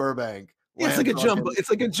room in Burbank. Yeah, it's like a jumbo. It's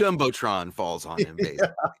like a jumbotron falls on him, basically.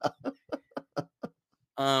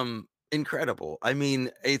 Incredible. I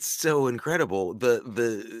mean, it's so incredible.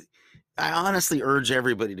 I honestly urge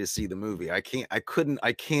everybody to see the movie. I can't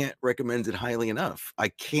recommend it highly enough. I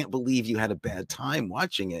can't believe you had a bad time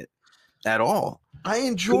watching it at all. I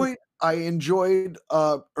enjoyed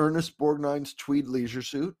Ernest Borgnine's tweed leisure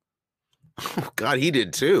suit. Oh God, he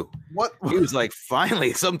did too. He was like,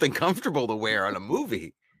 finally something comfortable to wear on a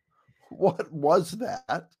movie. What was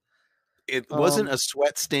that? It wasn't a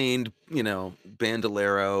sweat-stained,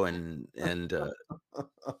 bandolero and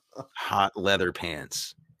hot leather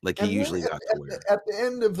pants like he usually got to wear. At the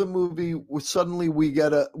end of the movie, suddenly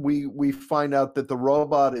we find out that the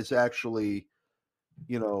robot is actually,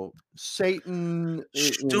 Satan.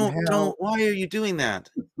 Don't. Why are you doing that?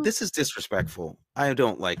 This is disrespectful. I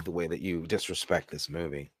don't like the way that you disrespect this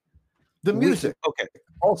movie. The music, okay.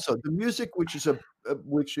 Also, the music,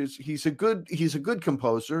 he's a good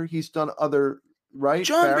composer. He's done other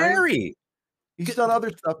John Barry. He's done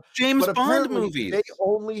other stuff. James Bond movies. They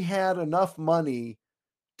only had enough money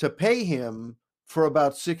to pay him for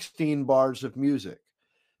about 16 bars of music,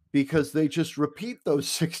 because they just repeat those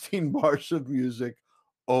 16 bars of music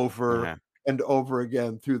over and over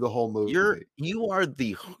again through the whole movie. You are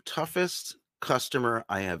the toughest customer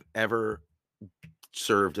I have ever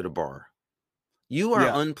served at a bar. You are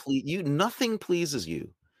unpleased. Nothing pleases you.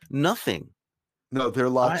 Nothing. No, there are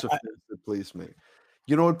lots of things that please me.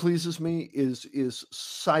 You know what pleases me is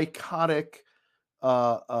psychotic,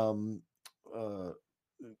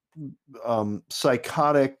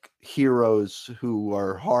 psychotic heroes who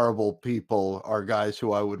are horrible people are guys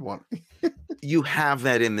who I would want. You have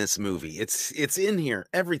that in this movie. It's in here.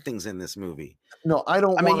 Everything's in this movie. No, I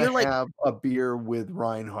don't want to have a beer with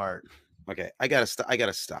Reinhardt. Okay, I gotta stop. I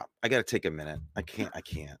gotta take a minute. I can't.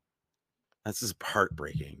 This is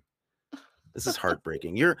heartbreaking. This is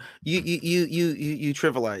heartbreaking. You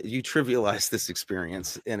trivialize this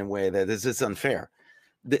experience in a way that is unfair.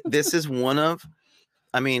 This is one of.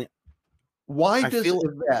 I mean, why does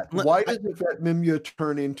Yvette Mimieux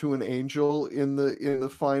turn into an angel in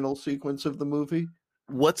the final sequence of the movie?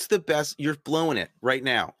 What's the best? You're blowing it right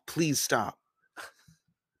now. Please stop.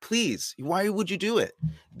 Please. Why would you do it?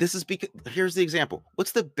 This is because here's the example.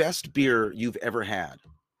 What's the best beer you've ever had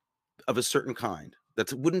of a certain kind?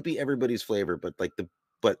 That wouldn't be everybody's flavor, but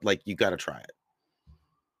you got to try it.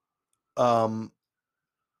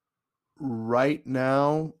 Right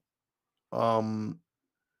now,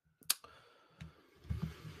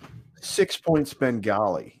 6 Points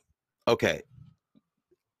Bengali. Okay.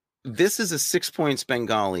 This is a 6 Points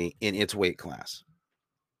Bengali in its weight class.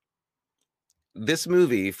 This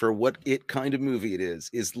movie, for what kind of movie it is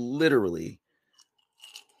literally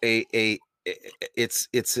it's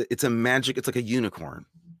a magic. It's like a unicorn.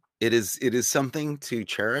 It is something to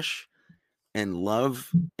cherish and love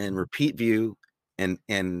and repeat view and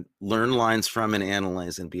learn lines from and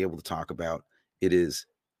analyze and be able to talk about. It is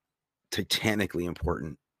titanically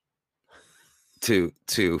important to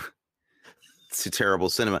terrible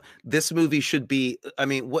cinema. This movie should be. I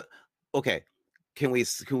mean, what? Okay, can we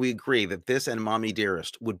agree that this and Mommy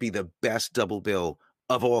Dearest would be the best double bill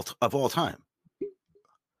of all time?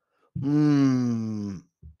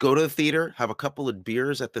 Go to the theater, have a couple of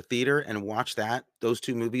beers at the theater, and watch those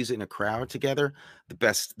two movies in a crowd together. The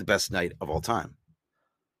best night of all time.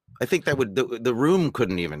 I think that would the room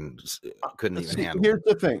couldn't even handle. Here's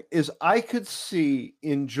the thing: is I could see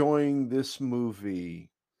enjoying this movie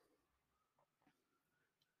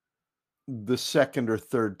the second or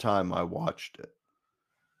third time I watched it,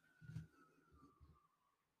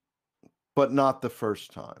 but not the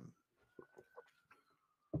first time.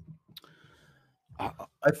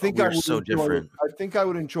 I think I would so different. I think I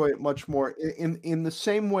would enjoy it much more in the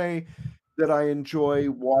same way that I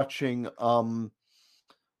enjoy watching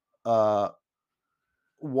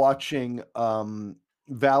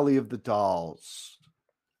Valley of the Dolls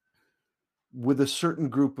with a certain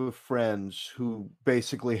group of friends who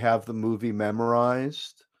basically have the movie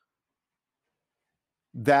memorized.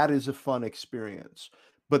 That is a fun experience.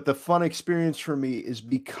 But the fun experience for me is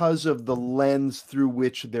because of the lens through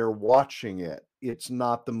which they're watching it. It's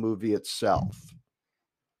not the movie itself.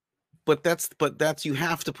 But that's you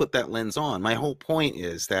have to put that lens on. My whole point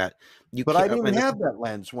is that But I didn't have that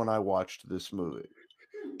lens when I watched this movie.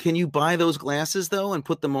 Can you buy those glasses though and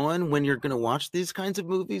put them on when you're going to watch these kinds of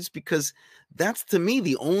movies? Because that's, to me,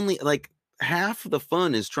 the only, like, half of the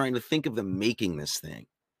fun is trying to think of them making this thing.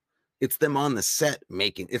 It's them on the set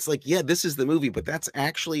making. It's like, yeah, this is the movie, but that's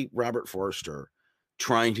actually Robert Forster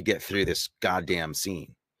trying to get through this goddamn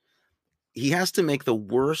scene. He has to make the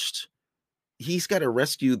worst. He's got to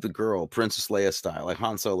rescue the girl, Princess Leia style, like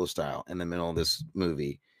Han Solo style, in the middle of this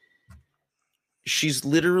movie. She's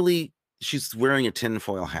wearing a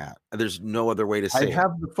tinfoil hat. There's no other way to say it. I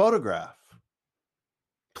have the photograph.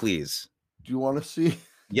 Please. Do you want to see?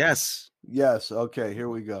 Yes. Yes. Okay, here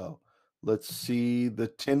we go. Let's see the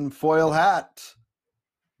tinfoil hat.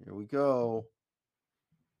 Here we go.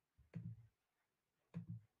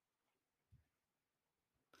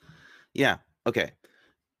 Yeah. Okay.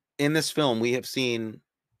 In this film, we have seen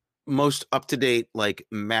most up-to-date, like,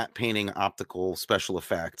 matte painting optical special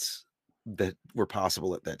effects that were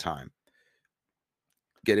possible at that time.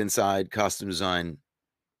 Get inside, costume design,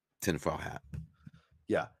 tinfoil hat.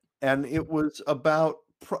 Yeah. And it was about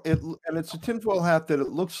and it's a tinfoil hat that it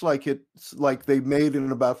looks like it's like they made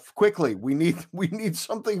it about quickly. We need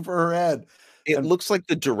something for her head. It looks like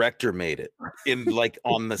the director made it in, like,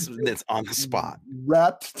 on the spot.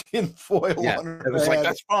 Wrapped tinfoil on her it was head. Like,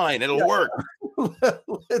 that's fine. It'll work.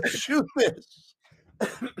 Let's shoot this.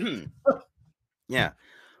 Yeah.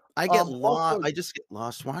 I get lost. I just get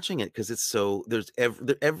lost watching it because it's so, there's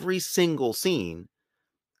every single scene.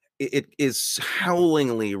 It is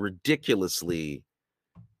howlingly, ridiculously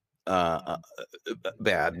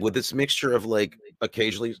bad, with this mixture of, like,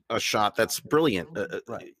 occasionally a shot that's brilliant.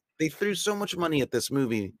 Right. They threw so much money at this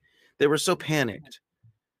movie. They were so panicked.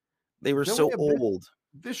 They were so old.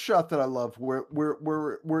 This shot that I love, where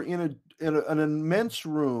we're in an immense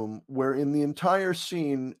room where in the entire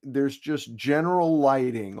scene there's just general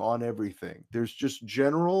lighting on everything. There's just a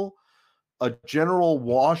general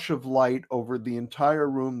wash of light over the entire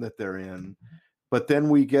room that they're in. But then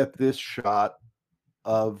we get this shot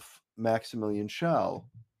of Maximilian Schell,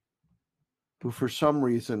 who for some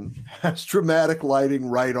reason has dramatic lighting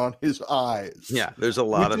right on his eyes. Yeah, there's a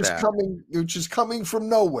lot of that. Which is coming from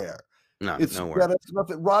nowhere. No, it's nowhere.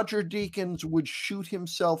 Nothing. Roger Deakins would shoot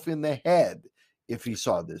himself in the head if he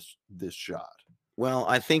saw this shot. Well,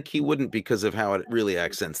 I think he wouldn't, because of how it really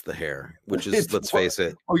accents the hair, which is, let's face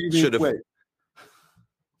it. Oh, you should have.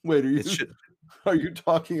 Wait, are you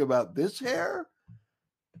talking about this hair?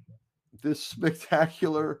 This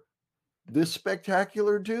spectacular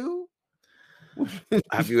do?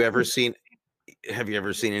 Have you ever seen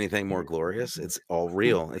anything more glorious? It's all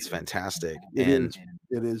real. It's fantastic. It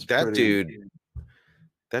is that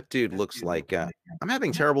dude looks like I'm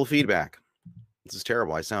having terrible feedback. This is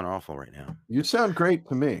terrible. I sound awful right now. You sound great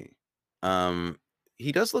to me.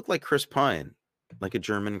 He does look like Chris Pine, like a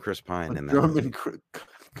German Chris Pine in that.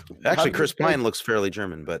 Actually, Chris Pine looks fairly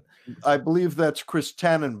German, but I believe that's Chris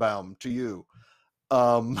Tannenbaum to you.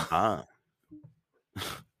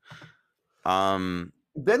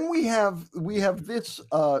 Then we have this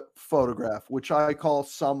photograph, which I call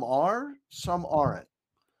 "Some Are, Some Aren't,"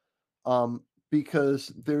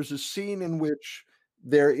 because there's a scene in which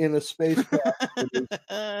they're in a spacecraft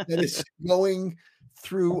that is going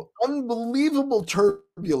through unbelievable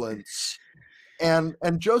turbulence. And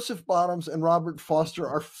Joseph Bottoms and Robert Forster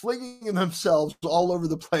are flinging themselves all over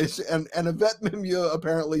the place. And Yvette Mimieux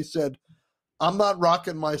apparently said, "I'm not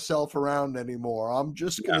rocking myself around anymore. I'm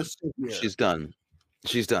just going to sit here." She's done.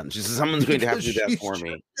 She says, "Someone's going to have to do that for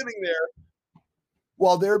me." Sitting there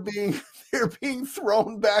while they're being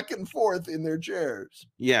thrown back and forth in their chairs.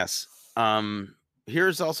 Yes.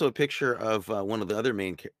 Here's also a picture of one of the other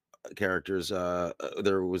main characters.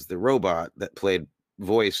 There was the robot that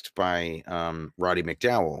voiced by Roddy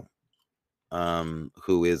McDowall,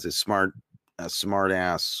 who is a smart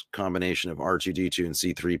ass combination of R2-D2 and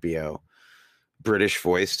C-3PO, British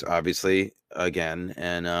voiced, obviously, again.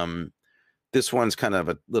 And this one's kind of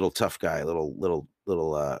a little tough guy,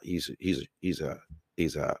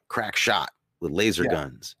 he's a crack shot with laser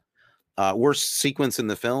guns. Worst sequence in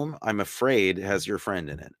the film, I'm afraid, has your friend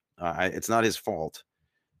in it. It's not his fault,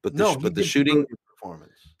 but the shooting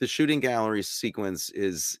performance. The shooting gallery sequence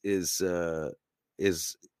is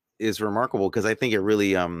remarkable, because I think it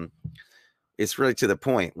really it's really to the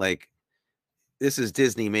point. Like, this is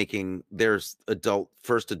Disney making their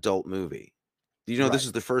first adult movie. You know, this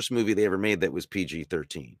is the first movie they ever made that was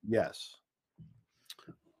PG-13. Yes.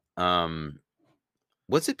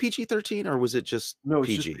 Was it PG-13 or was it just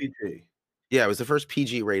PG? Just PG. Yeah, it was the first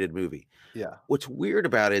PG rated movie. Yeah. What's weird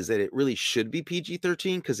about it is that it really should be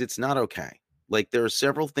PG-13, because it's not okay. Like, there are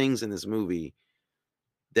several things in this movie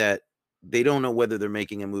that they don't know whether they're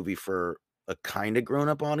making a movie for a kind of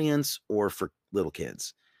grown-up audience or for little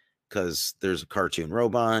kids, because there's a cartoon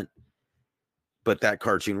robot, but that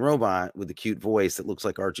cartoon robot with the cute voice that looks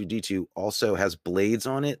like R2-D2 also has blades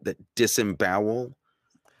on it that disembowel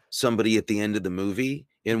somebody at the end of the movie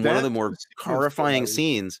in one of the more horrifying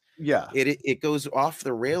scenes. Yeah, it goes off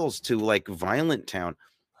the rails to like Violent Town.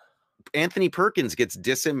 Anthony Perkins gets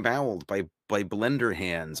disemboweled by blender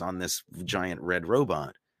hands on this giant red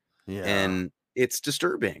robot. Yeah, and it's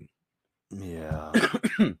disturbing. Yeah.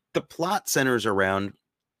 The plot centers around,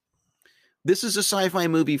 this is a sci-fi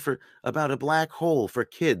movie about a black hole for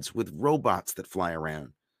kids with robots that fly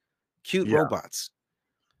around, cute robots.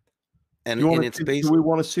 And it's based. Do we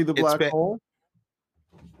want to see the black hole?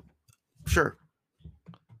 Sure.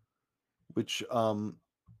 Which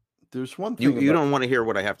there's one thing you don't want to hear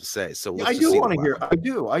what I have to say, so let's I do want to hear. I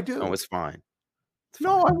do. Oh, it's fine.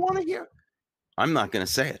 No, I want to hear. I'm not going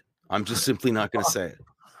to say it. I'm just simply not going to say it.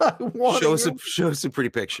 Show us some pretty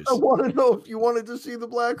pictures. I want to know if you wanted to see the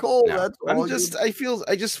black hole. No, that's all.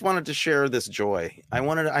 I just wanted to share this joy. I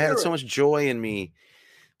had so much joy in me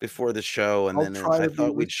before the show, and then I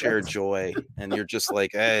thought we'd share joy, and you're just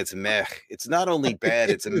like, it's meh. It's not only bad,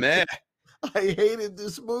 it's a meh. I hated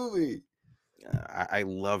this movie. I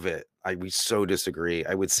love it. We so disagree.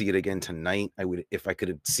 I would see it again tonight. I would, if I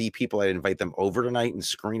could see people, I'd invite them over tonight and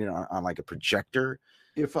screen it on like a projector.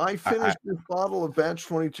 If I finish this bottle of Batch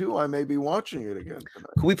 22, I may be watching it again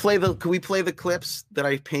tonight. Could we play the clips that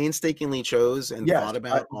I painstakingly chose and thought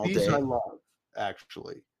about all day? These I love,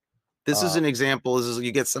 actually. This is an example.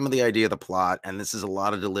 You get some of the idea of the plot, and this is a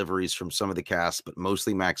lot of deliveries from some of the cast, but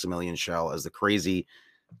mostly Maximilian Schell as the crazy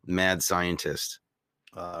mad scientist.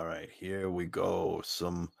 All right, here we go.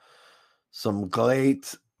 Some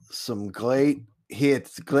great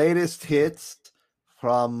hits, greatest hits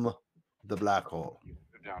from the black hole.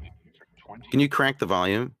 Can you crank the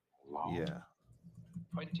volume? Yeah.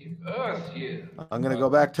 20 Earth years. I'm going to go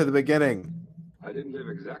back to the beginning. I didn't live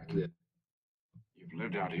exactly. You've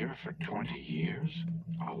lived out here for 20 years?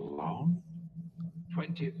 Alone?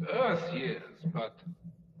 20 Earth years, but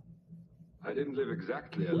I didn't live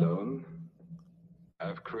exactly alone.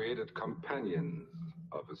 I've created companions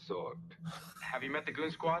of a sort. Have you met the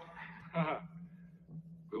Goon Squad?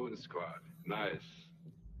 Goon Squad, nice.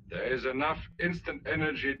 There is enough instant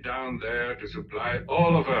energy down there to supply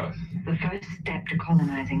all of Earth. The first step to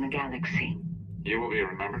colonizing the galaxy. You will be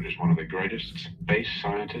remembered as one of the greatest space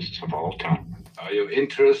scientists of all time. Are you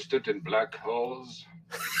interested in black holes?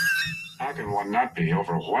 How can one not be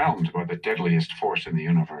overwhelmed by the deadliest force in the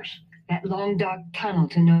universe? That long, dark tunnel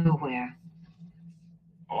to nowhere.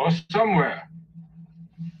 Or somewhere.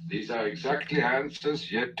 These are exactly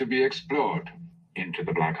answers yet to be explored. Into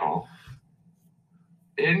the black hole?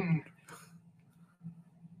 In,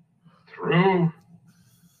 through,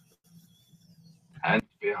 and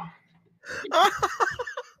beyond.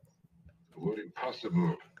 The word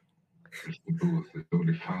impossible, Mr. Booth, is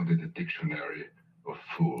only found in the dictionary of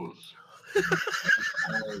fools.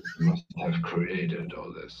 I must have created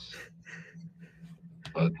all this.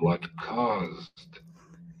 But what caused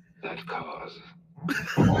that cause?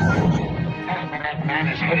 That man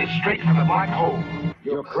is headed straight for the black hole.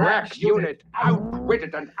 Your crack unit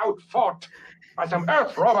outwitted and outfought by some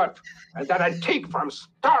Earth robot and that antique from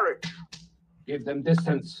Starrett. Give them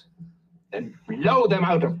distance, then blow them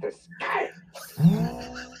out of the sky.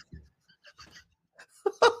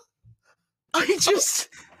 It's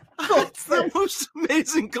the most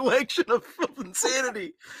amazing collection of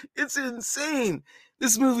insanity. It's insane.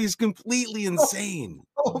 This movie is completely insane.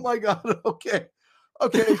 Oh my God. Okay.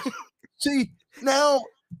 See, now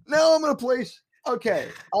I'm in a place. Okay.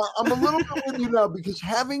 I'm a little bit with you now because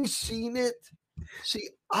having seen it,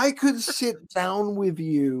 I could sit down with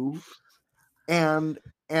you and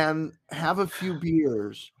have a few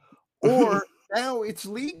beers, or now it's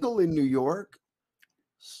legal in New York,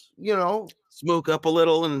 smoke up a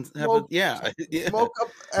little and smoke up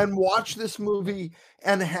and watch this movie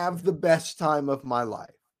and have the best time of my life.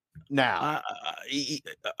 Now,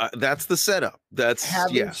 that's the setup. That's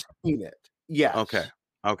having seen it. Yes. Okay.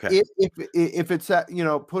 If it's that,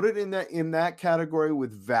 put it in that category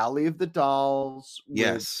with Valley of the Dolls.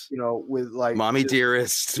 Yes. With like Mommy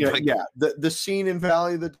Dearest. The scene in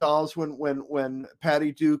Valley of the Dolls when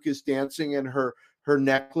Patty Duke is dancing and her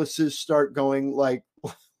necklaces start going like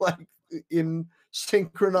in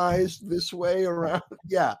synchronized this way around.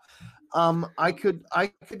 Yeah. I could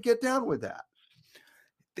get down with that.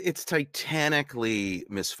 It's titanically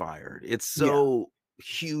misfired. It's so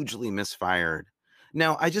hugely misfired.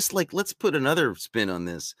 Now, I just let's put another spin on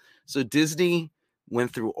this. So Disney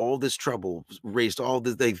went through all this trouble, raised all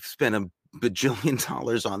this. They've spent $1 bajillion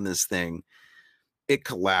dollars on this thing. It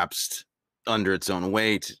collapsed under its own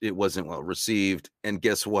weight. It wasn't well received. And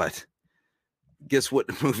guess what? Guess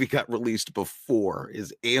what movie got released before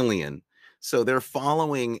is Alien. So they're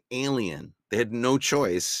following Alien. They had no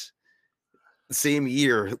choice. Same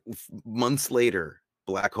year, months later,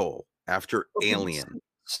 Black Hole after Alien.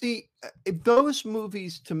 See, those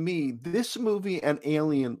movies, to me, this movie and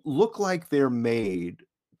Alien look like they're made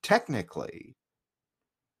technically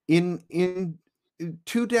in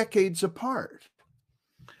 2 decades apart.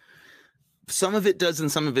 Some of it does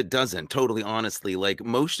and some of it doesn't, totally honestly. Like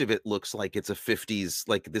most of it looks like it's a 50s,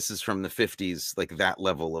 like this is from the 50s, like that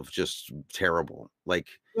level of just terrible. Like,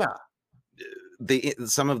 yeah,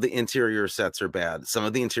 some of the interior sets are bad. Some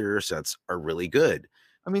of the interior sets are really good.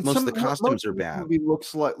 I mean, most of the costumes are bad. Movie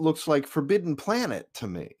looks like Forbidden Planet to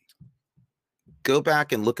me. Go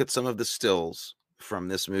back and look at some of the stills from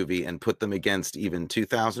this movie and put them against even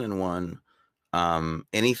 2001,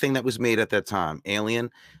 anything that was made at that time.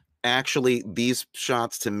 Alien. Actually, these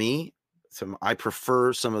shots to me, I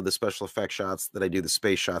prefer some of the special effect shots that I do the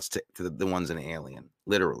space shots to the ones in Alien.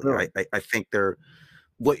 Literally, really? I think they're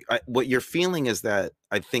what you're feeling is that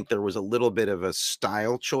I think there was a little bit of a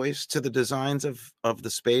style choice to the designs of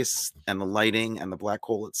the space and the lighting and the black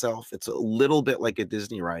hole itself. It's a little bit like a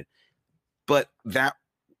Disney ride. But that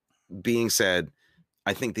being said,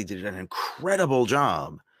 I think they did an incredible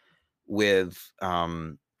job with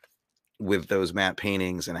those matte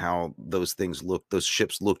paintings and how those things look. Those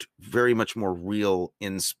ships looked very much more real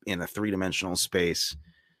in a three-dimensional space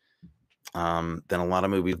than a lot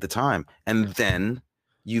of movies at the time. And then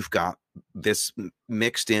you've got this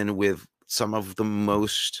mixed in with some of the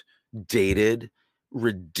most dated,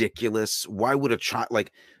 ridiculous. Why would a child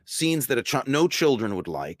like scenes that no children would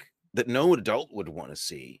like, that no adult would want to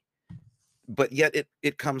see, but yet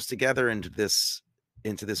it comes together into this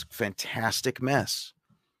fantastic mess.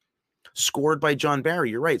 Scored by John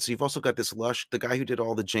Barry. You're right. So you've also got this lush, the guy who did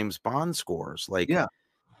all the James Bond scores, like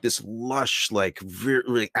this lush, like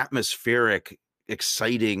very atmospheric,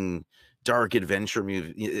 exciting, dark adventure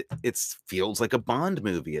movie. It feels like a Bond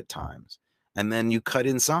movie at times. And then you cut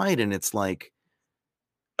inside and it's like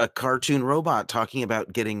a cartoon robot talking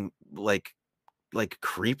about getting like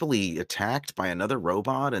creepily attacked by another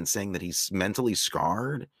robot and saying that he's mentally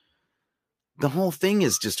scarred. The whole thing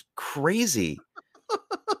is just crazy.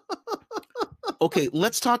 Okay,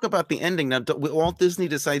 let's talk about the ending now. Walt Disney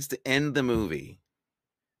decides to end the movie.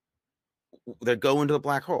 They go into the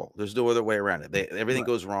black hole. There's no other way around it. Everything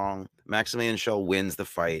goes wrong. Maximilian Schell wins the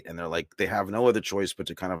fight, and they're like, they have no other choice but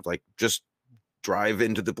to kind of like just drive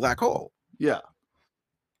into the black hole. Yeah.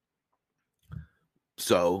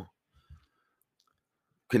 So,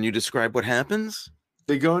 can you describe what happens?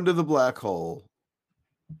 They go into the black hole.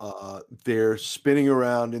 They're spinning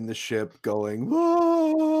around in the ship going,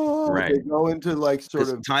 whoa! Right. They go into like sort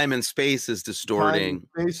of time and space is distorting.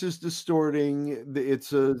 Space is distorting.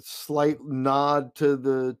 It's a slight nod to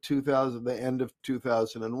the end of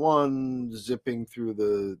 2001, zipping through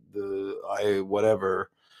the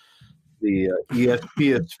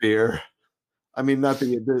ESP-sphere. I mean, not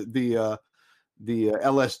the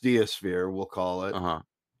LSD-sphere, we'll call it. Uh-huh.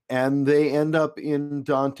 And they end up in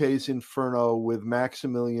Dante's Inferno with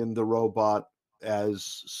Maximilian the robot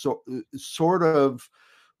as sort of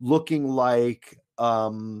looking like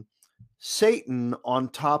Satan on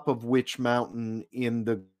top of Witch Mountain in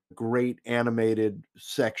the great animated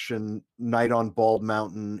section Night on Bald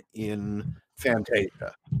Mountain in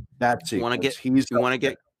Fantasia. That's he's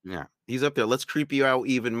up there. Let's creep you out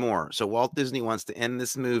even more. So Walt Disney wants to end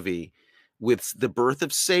this movie with the birth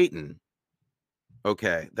of Satan.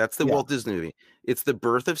 Okay, that's the Walt Disney movie. It's the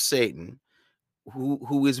birth of Satan,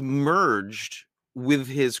 who is merged with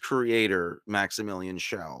his creator, Maximilian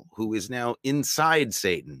Schell, who is now inside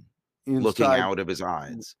Satan, looking out of his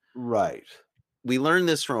eyes. Right. We learned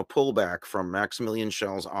this from a pullback from Maximilian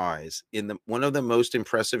Schell's eyes in one of the most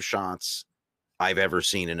impressive shots I've ever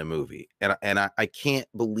seen in a movie. And I can't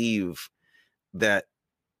believe that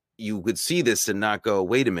you would see this and not go,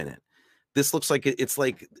 wait a minute. This looks like it's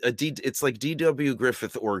like D.W.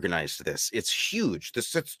 Griffith organized this. It's huge.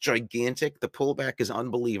 It's gigantic. The pullback is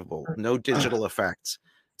unbelievable. No digital effects.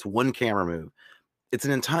 It's one camera move. It's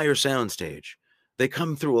an entire soundstage. They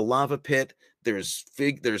come through a lava pit. There's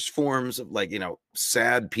forms of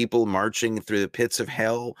sad people marching through the pits of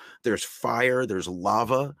hell. There's fire. There's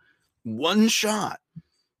lava. One shot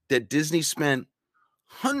that Disney spent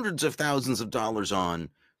hundreds of thousands of dollars on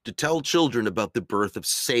to tell children about the birth of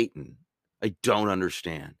Satan. I don't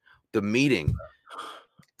understand the meeting.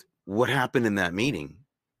 What happened in that meeting?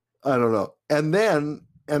 I don't know. And then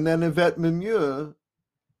Yvette Mimieux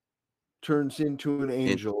turns into an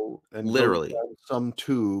angel and literally goes down some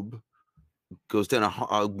tube, goes down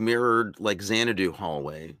a mirrored like Xanadu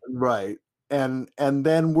hallway, right? And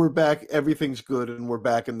then we're back. Everything's good, and we're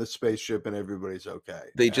back in the spaceship, and everybody's okay.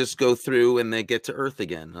 They just go through and they get to Earth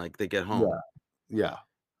again, like they get home. Yeah.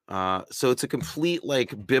 So it's a complete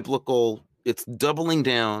like biblical. It's doubling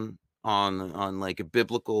down on like a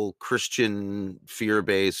biblical Christian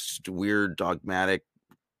fear-based, weird, dogmatic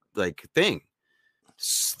like thing.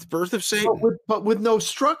 Birth of Satan, but with no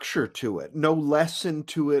structure to it, no lesson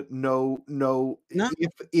to it, no.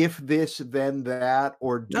 If this, then that,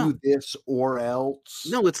 or do this or else.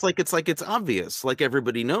 No, it's obvious. Like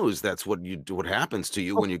everybody knows that's what happens to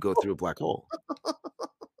you when you go through a black hole.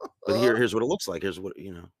 But here's what it looks like. Here's what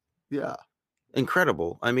Yeah.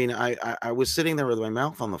 Incredible. I mean, I was sitting there with my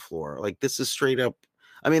mouth on the floor. Like this is straight up.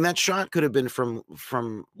 I mean, that shot could have been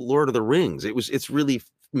from Lord of the Rings. It's really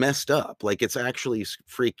messed up. Like it's actually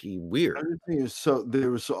freaky weird. So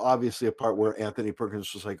there was obviously a part where Anthony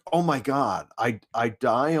Perkins was like, "Oh my God, I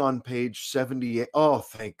die on page 78. Oh,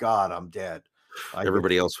 thank God, I'm dead."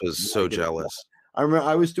 Everybody else was so jealous. I remember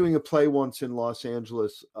I was doing a play once in Los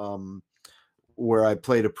Angeles, where I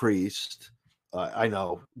played a priest. I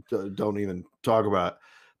know, don't even talk about it.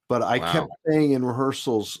 But I kept saying in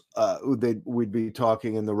rehearsals, we'd be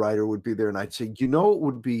talking and the writer would be there, and I'd say, it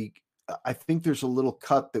would be, I think there's a little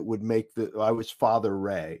cut that would make I was Father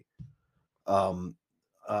Ray. And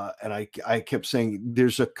I kept saying,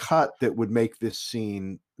 there's a cut that would make this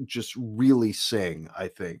scene just really sing, I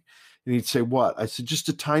think. And he'd say, what? I said, just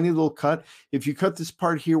a tiny little cut. If you cut this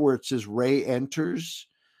part here where it says Ray enters,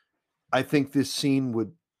 I think this scene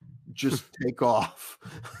would just take off.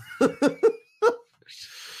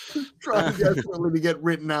 Trying desperately to get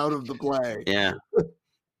written out of the play. Yeah.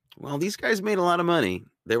 Well, these guys made a lot of money.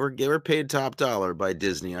 They were paid top dollar by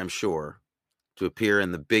Disney, I'm sure, to appear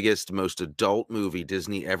in the biggest, most adult movie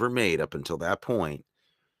Disney ever made up until that point,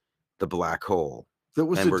 The Black Hole. And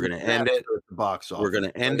we're going to end it at the box office. We're going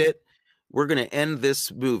to end it. We're going to end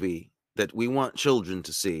this movie that we want children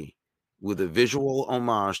to see with a visual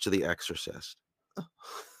homage to The Exorcist.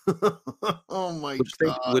 Oh my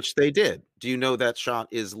God. Which they did. Do you know that shot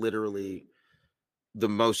is literally the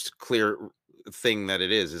most clear thing that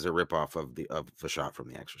it is a ripoff of the shot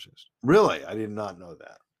from The Exorcist? Really? I did not know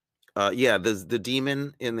that. Yeah, the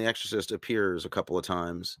demon in The Exorcist appears a couple of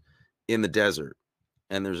times in the desert,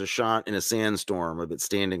 and there's a shot in a sandstorm of it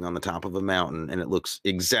standing on the top of a mountain, and it looks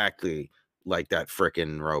exactly like that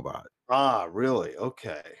frickin' robot. Ah, really?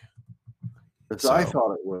 Okay. Because I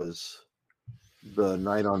thought it was the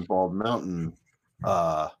Night on Bald Mountain,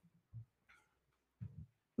 the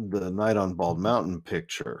Night on Bald Mountain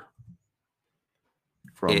picture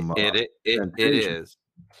from it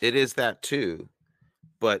is that too,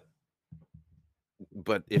 but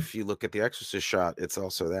if you look at the Exorcist shot, it's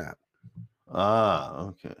also that. Ah,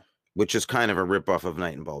 okay. Which is kind of a ripoff of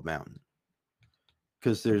Night on Bald Mountain,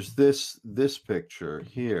 because there's this picture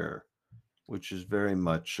here, which is very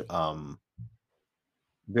much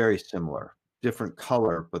very similar. Different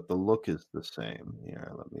color, but the look is the same.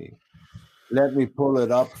 Here, let me pull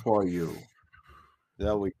it up for you.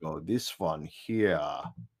 There we go. This one here.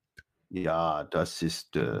 Yeah, das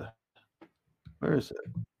ist where is it?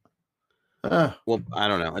 Well, I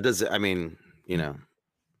don't know. It does. I mean, here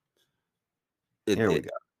we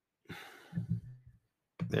go.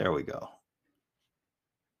 There we go.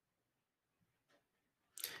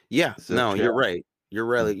 Yeah. No, you're right. You're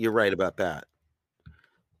right about that.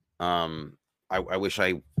 I wish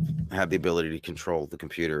I had the ability to control the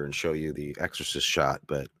computer and show you the Exorcist shot,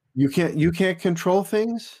 but you can't control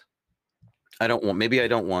things. Maybe I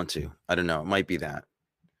don't want to. I don't know. It might be that.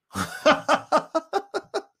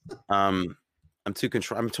 I'm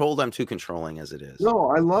told I'm too controlling as it is.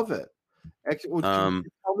 No, I love it. Tell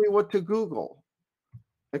me what to Google.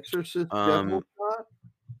 Exorcist devil shot.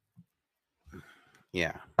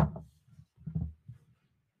 Yeah.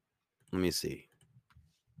 Let me see.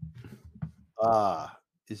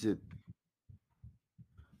 Is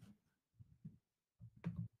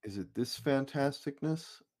it this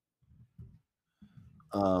fantasticness?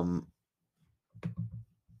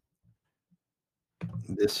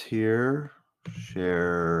 This here,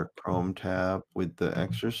 share Chrome tab with the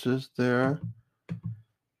Exorcist there.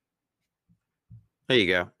 There you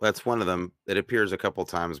go. That's one of them. It appears a couple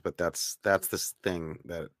times, but that's this thing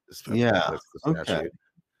that is. Yeah. Okay.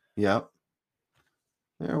 Yep.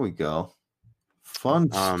 There we go.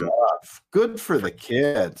 Fun stuff. Good for the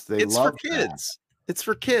kids. It's for kids. It's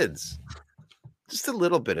for kids. Just a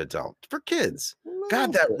little bit adult for kids.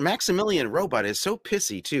 God, that Maximilian robot is so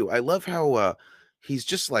pissy too. I love how he's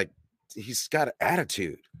just like, he's got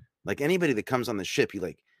attitude. Like anybody that comes on the ship, he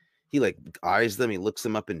eyes them, he looks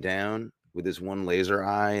them up and down with his one laser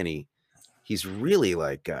eye, and he's really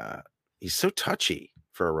like he's so touchy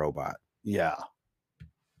for a robot. Yeah.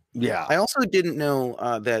 Yeah. I also didn't know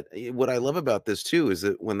that what I love about this too is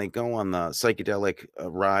that when they go on the psychedelic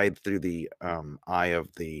ride through the eye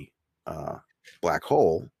of the black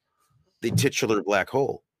hole, the titular black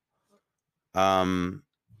hole, they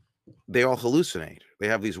all hallucinate. They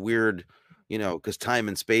have these weird, because time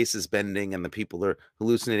and space is bending and the people are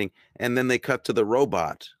hallucinating. And then they cut to the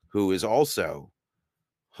robot who is also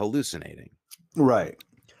hallucinating. Right.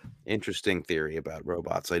 Interesting theory about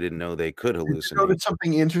robots. I didn't know they could hallucinate. You know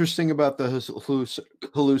something interesting about the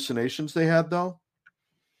hallucinations they had, though?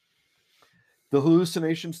 The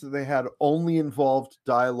hallucinations that they had only involved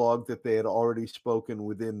dialogue that they had already spoken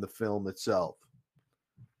within the film itself.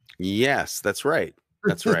 Yes, that's right.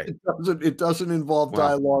 That's right. It doesn't involve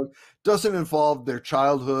dialogue. Doesn't involve their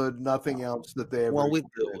childhood. Nothing else that they ever. Well,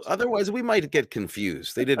 otherwise we might get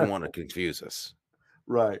confused. They didn't want to confuse us,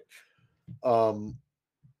 right?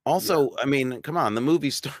 Also, I mean, come on,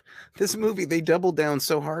 this movie, they doubled down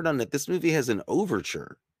so hard on it. This movie has an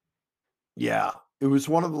overture. Yeah, it was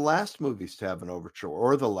one of the last movies to have an overture,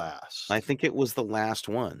 or the last. I think it was the last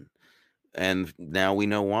one, and now we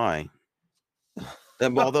know why.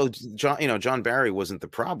 Although John Barry wasn't the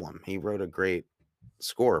problem. He wrote a great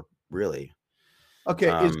score, really. Okay,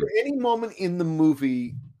 is there any moment in the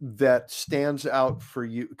movie that stands out for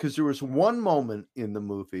you? Because there was one moment in the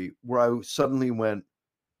movie where I suddenly went,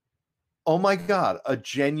 oh my God, a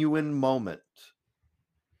genuine moment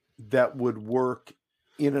that would work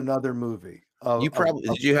in another movie.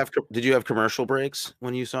 Did you have commercial breaks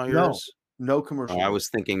when you saw yours? No commercial. I was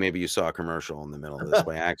thinking maybe you saw a commercial in the middle of this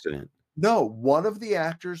by accident. No, one of the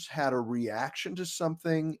actors had a reaction to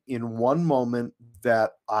something in one moment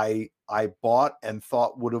that I bought and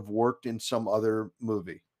thought would have worked in some other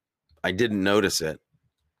movie. I didn't notice it.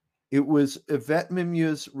 It was Yvette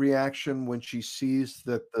Mimieux's reaction when she sees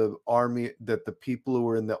that the people who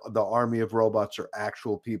are in the army of robots are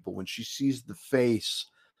actual people. When she sees the face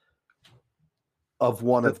of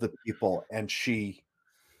one of the people, and she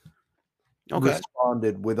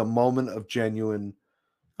responded with a moment of genuine.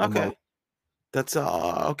 Okay, that's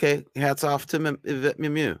okay. Hats off to Yvette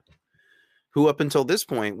Mimieux, who up until this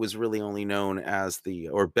point was really only known as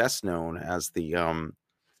best known as the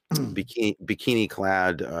bikini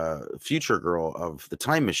clad future girl of the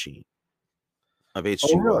Time Machine of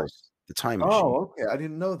H.G. Wells. The Time Machine. Oh, okay. I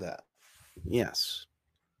didn't know that. Yes,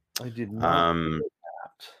 I did not know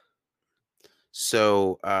that.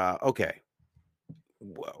 So, okay,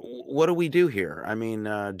 what do we do here? I mean,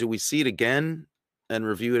 do we see it again and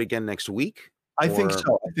review it again next week? I think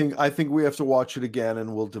so. I think we have to watch it again,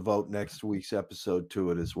 and we'll devote next week's episode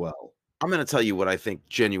to it as well. I'm going to tell you what I think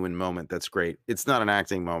genuine moment that's great. It's not an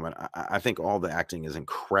acting moment. I think all the acting is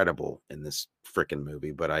incredible in this freaking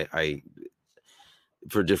movie, but I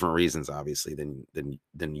for different reasons, obviously,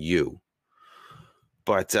 than you.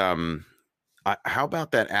 But how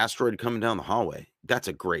about that asteroid coming down the hallway? That's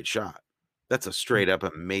a great shot. That's a straight up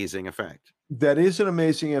amazing effect. That is an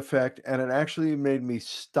amazing effect, and it actually made me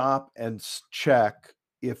stop and check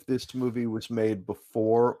if this movie was made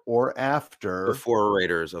before or after. Before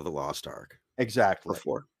Raiders of the Lost Ark. Exactly.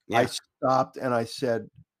 Before. Yeah. I stopped and I said,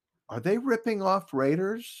 are they ripping off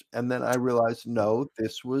Raiders? And then I realized, no,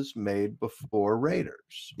 this was made before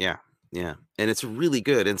Raiders. Yeah. Yeah. And it's really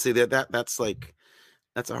good. And see that's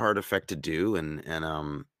a hard effect to do. And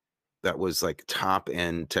that was like top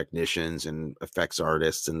end technicians and effects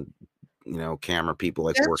artists and camera people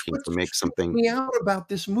working to make something. Me out about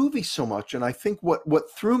this movie so much, and I think what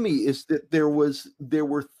threw me is that there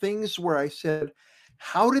were things where I said,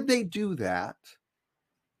 how did they do that?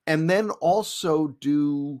 And then also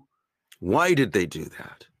why did they do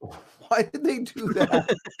that? Why did they do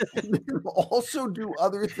that? And then also do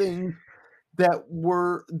other things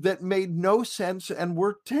that made no sense and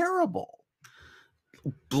were terrible.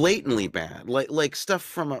 Blatantly bad, like stuff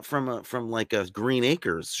from like a Green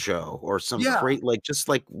Acres show or some great, just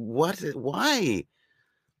like what?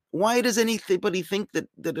 Why does anybody think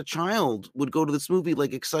that a child would go to this movie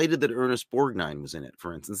excited that Ernest Borgnine was in it?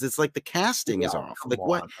 For instance, it's like the casting is off.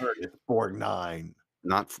 What? Ernest Borgnine,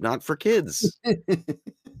 not for kids.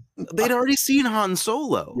 They'd already seen Han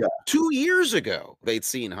Solo 2 years ago. They'd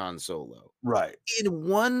seen Han Solo right in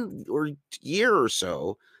 1 year or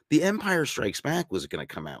so. The Empire Strikes Back was going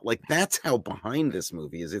to come out. That's how behind this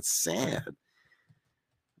movie is. It's sad,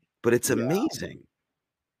 but it's amazing.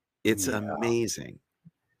 It's amazing.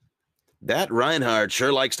 That Reinhardt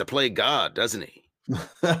sure likes to play God, doesn't he?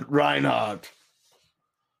 That Reinhardt.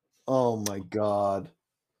 Oh my God.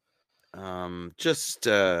 Just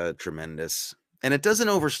tremendous. And it doesn't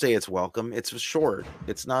overstay its welcome. It's short.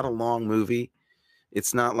 It's not a long movie.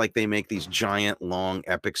 It's not like they make these giant, long,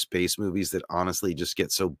 epic space movies that honestly just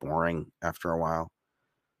get so boring after a while.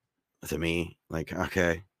 To me, like,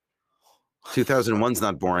 okay, 2001's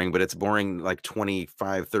not boring, but it's boring like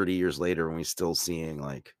 25, 30 years later when we're still seeing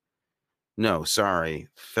like, no, sorry,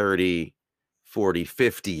 30, 40,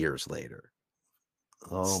 50 years later.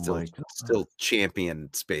 Oh my God. Still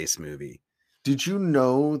champion space movie. Did you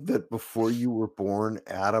know that before you were born,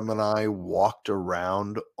 Adam and I walked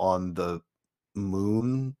around on the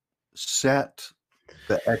moon set,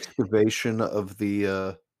 the excavation of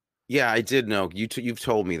the Yeah, I did know. You've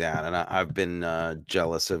told me that, and I've been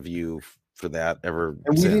jealous of you for that ever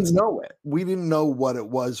since. We didn't know it. We didn't know what it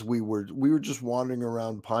was. We were just wandering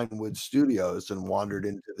around Pinewood Studios and wandered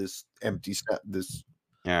into this empty set, this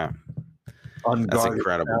unguarded, that's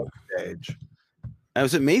incredible stage. It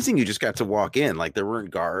was amazing. You just got to walk in, like there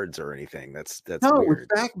weren't guards or anything. That's no, weird.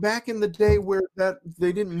 It was back in the day where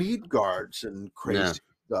they didn't need guards and crazy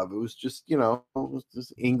stuff. It was just, it was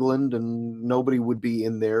just England, and nobody would be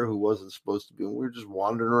in there who wasn't supposed to be. We were just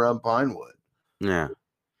wandering around Pinewood. Yeah,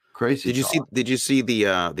 crazy. Did you see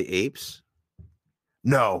the apes?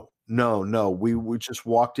 No. We just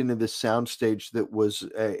walked into this soundstage that was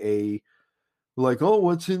a like, oh,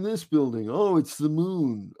 what's in this building? Oh, it's the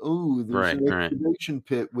moon. Oh, there's an excavation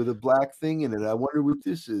pit with a black thing in it. I wonder what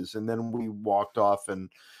this is. And then we walked off and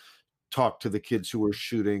talked to the kids who were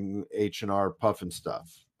shooting H&R Puffin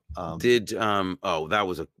stuff. That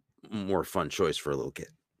was a more fun choice for a little kid,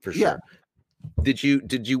 for sure. Yeah. Did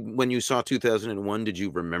you when you saw 2001, did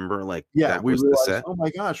you remember that was the set? Oh my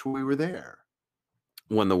gosh, we were there.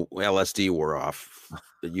 When the LSD wore off,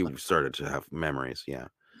 you started to have memories. Yeah.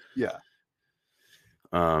 Yeah.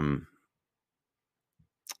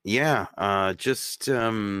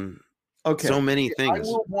 Okay. So many things.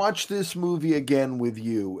 I will watch this movie again with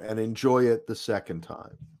you and enjoy it the second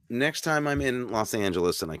time. Next time I'm in Los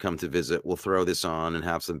Angeles and I come to visit, we'll throw this on and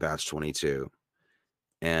have some Batch 22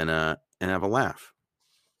 and have a laugh.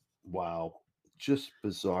 Wow. Just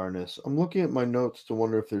bizarreness. I'm looking at my notes to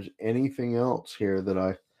wonder if there's anything else here that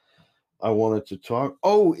I wanted to talk.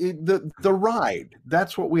 Oh, the ride.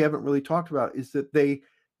 That's what we haven't really talked about, is that they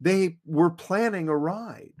were planning a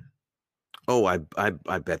ride. Oh, I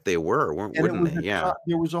bet they were, wouldn't they? Yeah.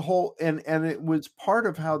 There was a whole and it was part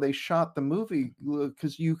of how they shot the movie,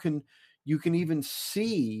 because you can even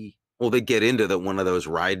see. Well, they get into one of those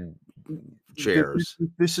ride chairs.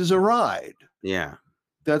 This is a ride. Yeah.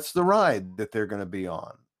 That's the ride that they're going to be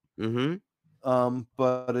on. Mm-hmm.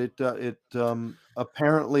 But it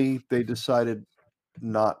apparently they decided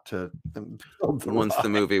not to build the Once ride. The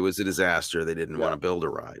movie was a disaster, they didn't want to build a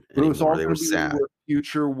ride anymore. It was all they were sad. Where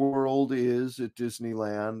Future World is at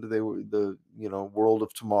Disneyland. They were the World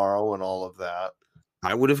of Tomorrow and all of that.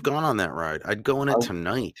 I would have gone on that ride. I'd go on it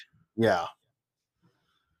tonight. Yeah.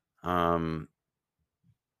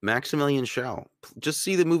 Maximilian Schell. Just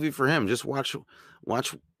see the movie for him. Just watch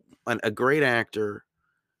a great actor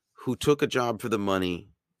who took a job for the money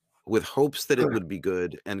with hopes that it would be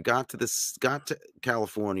good, and got to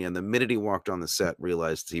California, and the minute he walked on the set,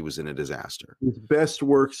 realized he was in a disaster. His best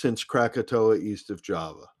work since Krakatoa east of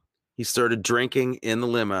Java. He started drinking in the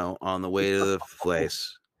limo on the way to the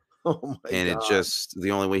place. Oh my God. It just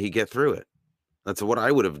the only way he get through it. That's what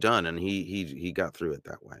I would have done, and he got through it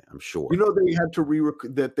that way, I'm sure. They had to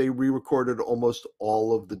re-recorded almost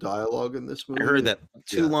all of the dialogue in this movie. I heard that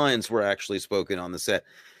two lines were actually spoken on the set.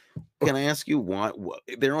 Can I ask you what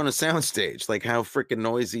they're on a soundstage? Like, how freaking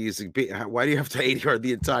noisy is it? Why do you have to ADR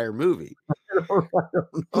the entire movie? I don't know.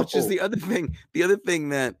 Which is the other thing. The other thing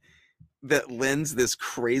that lends this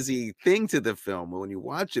crazy thing to the film when you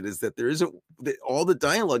watch it is that there isn't all the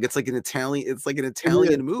dialogue. It's like an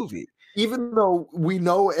Italian movie. Even though we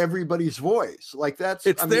know everybody's voice,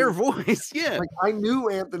 it's their voice. Yeah. Like, I knew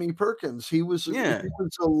Anthony Perkins. He was a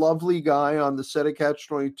lovely guy on the set of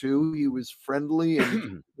Catch-22. He was friendly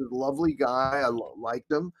and a lovely guy. I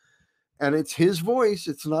liked him. And it's his voice.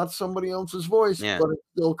 It's not somebody else's voice, but it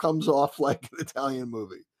still comes off like an Italian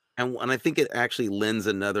movie. And I think it actually lends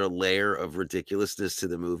another layer of ridiculousness to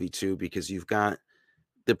the movie too, because you've got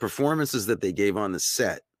the performances that they gave on the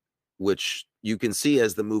set, which you can see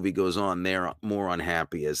as the movie goes on, they're more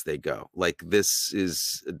unhappy as they go. Like, this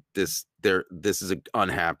is an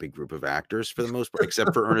unhappy group of actors for the most part,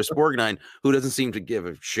 except for Ernest Borgnine, who doesn't seem to give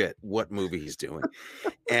a shit what movie he's doing.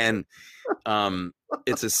 And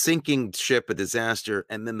it's a sinking ship, a disaster.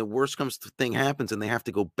 And then the worst thing happens, and they have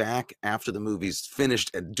to go back after the movie's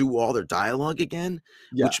finished and do all their dialogue again,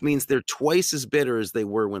 which means they're twice as bitter as they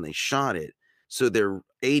were when they shot it. So they're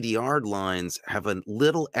ADR lines have a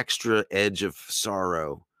little extra edge of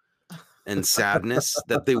sorrow and sadness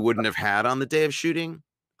that they wouldn't have had on the day of shooting,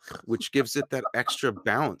 which gives it that extra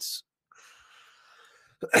bounce.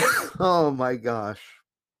 Oh my gosh.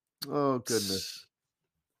 Oh goodness.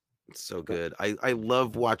 It's so good. I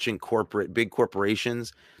love watching big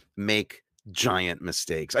corporations make giant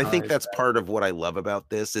mistakes. I think that's part of what I love about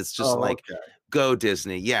this. It's just go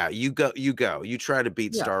Disney. Yeah, you go. You try to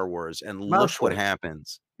beat Star Wars and look what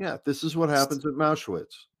happens. Yeah, this is what happens at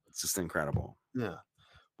Mauschwitz. It's just incredible. Yeah.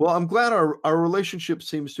 Well, I'm glad our relationship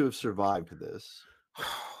seems to have survived this.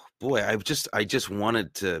 Boy, I just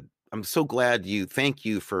wanted to. I'm so glad thank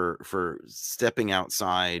you for stepping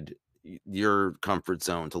outside your comfort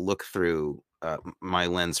zone to look through my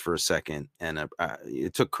lens for a second. And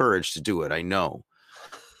it took courage to do it. I know,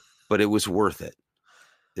 but it was worth it.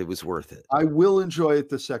 It was worth it. I will enjoy it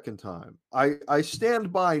the second time. I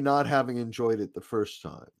stand by not having enjoyed it the first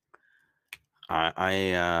time.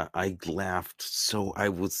 I laughed so I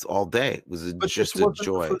was all day. It was just a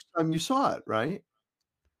joy. The first time you saw it, right?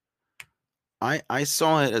 I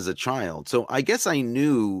saw it as a child, so I guess I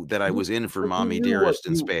knew that I was in for Mommy Dearest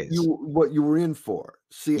in space. What you were in for?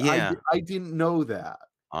 See, yeah. I didn't know that.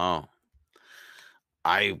 Oh,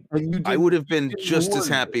 I would have been just as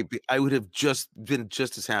happy. I would have just been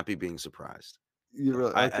just as happy being surprised. You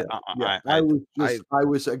really? Okay. I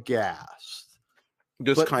was aghast.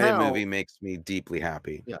 This kind of movie makes me deeply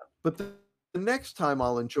happy. Yeah, but the next time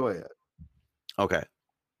I'll enjoy it. Okay.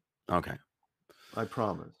 I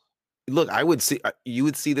promise. Look, you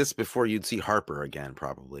would see this before you'd see Harper again,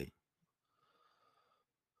 probably.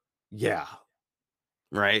 Yeah.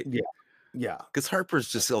 Right? Yeah. Because Harper's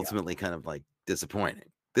just ultimately kind of like disappointing.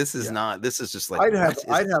 This is not. This is just like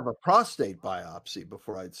I'd have a prostate biopsy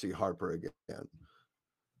before I'd see Harper again.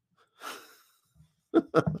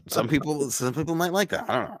 Some people might like that.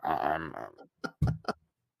 I don't know.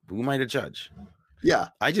 Who am I to judge? Yeah.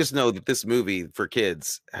 I just know that this movie for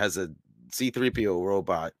kids has a C-3PO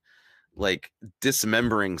robot like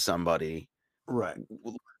dismembering somebody, right?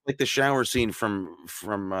 Like the shower scene from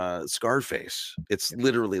Scarface. It's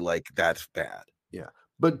literally like that bad. Yeah,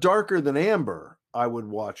 but Darker Than Amber I would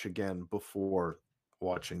watch again before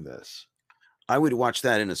watching this. I would watch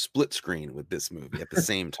that in a split screen with this movie at the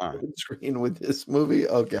same time. Split screen with this movie.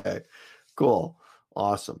 Okay, cool,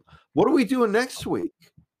 awesome. What are we doing next week?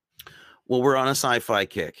 Well, we're on a sci-fi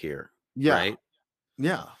kick here. Yeah. Right?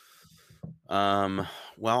 Yeah.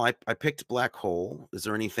 Well, I picked Black Hole. Is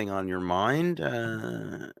there anything on your mind?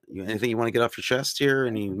 Anything you want to get off your chest here?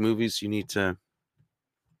 Any movies you need to?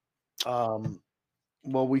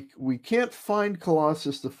 Well, we can't find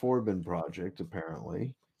Colossus the Forbin Project,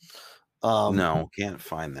 apparently. No, can't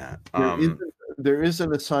find that. There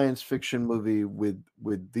isn't a science fiction movie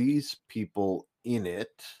with these people in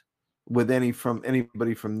it, with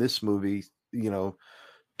anybody from this movie,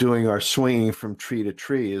 doing our swinging from tree to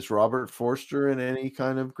tree. Is Robert Forster in any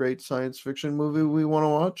kind of great science fiction movie we want to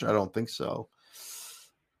watch? I don't think so.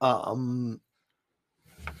 Hold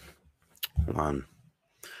on.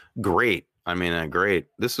 Great. I mean, great.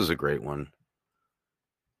 This is a great one.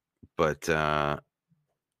 But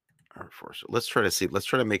Forster. Let's try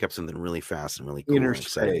to make up something really fast and really cool. Inner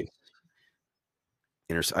Space.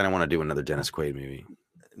 I don't want to do another Dennis Quaid movie.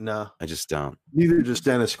 No, I just don't. Neither does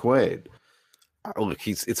Dennis Quaid. Oh, look,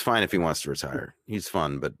 it's fine if he wants to retire. He's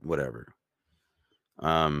fun, but whatever.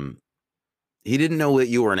 He didn't know that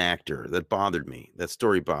you were an actor. That bothered me. That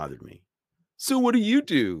story bothered me. So what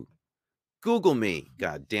do? Google me.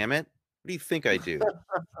 God damn it. What do you think I do?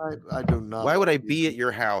 I do not. Why would I be at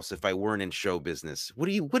your house if I weren't in show business? What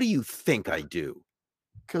do you think I do?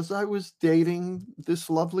 Because I was dating this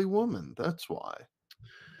lovely woman. That's why.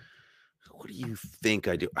 What do you think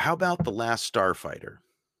I do? How about The Last Starfighter?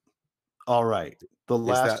 All right. The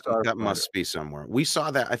Last Starfighter. That must be somewhere. We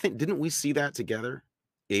saw that. I think, didn't we see that together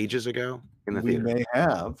ages ago in the theater? We may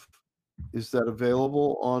have. Is that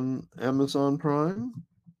available on Amazon Prime?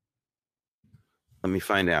 Let me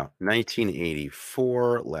find out.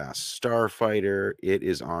 1984, Last Starfighter. It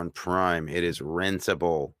is on Prime. It is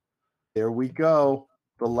rentable. There we go.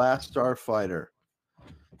 The Last Starfighter.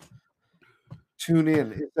 Tune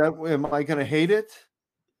in. Am I going to hate it?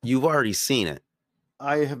 You've already seen it.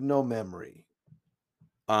 I have no memory.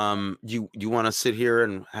 You want to sit here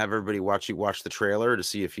and have everybody watch the trailer to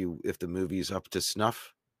see if the movie's up to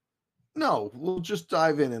snuff? No, we'll just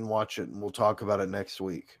dive in and watch it, and we'll talk about it next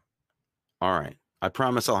week. All right. I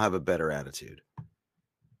promise I'll have a better attitude.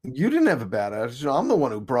 You didn't have a bad attitude. I'm the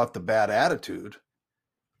one who brought the bad attitude.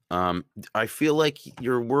 I feel like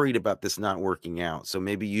you're worried about this not working out, so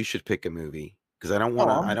maybe you should pick a movie because I don't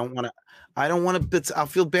want to. I'll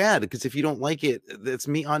feel bad because if you don't like it, it's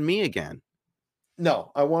on me again.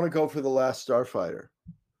 No, I want to go for The Last Starfighter.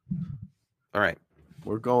 All right,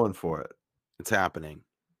 we're going for it. It's happening.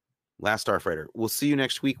 Last Starfighter. We'll see you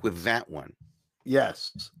next week with that one.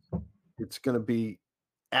 Yes, it's going to be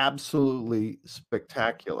absolutely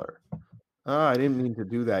spectacular. I didn't mean to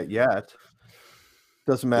do that yet.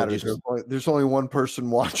 Doesn't matter. There's only one person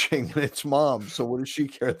watching, and it's Mom. So what does she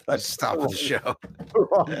care that I stop the show?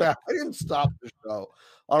 I didn't stop the show.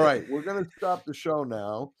 All right, we're going to stop the show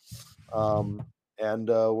now, and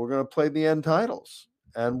we're going to play the end titles,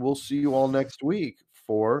 and we'll see you all next week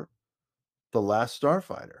for The Last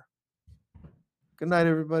Starfighter. Good night,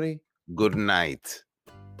 everybody. Good night.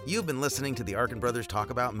 You've been listening to the Arkin Brothers talk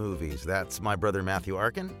about movies. That's my brother, Matthew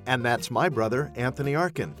Arkin. And that's my brother, Anthony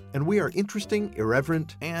Arkin. And we are interesting,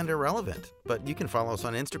 irreverent, and irrelevant. But you can follow us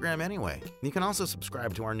on Instagram anyway. You can also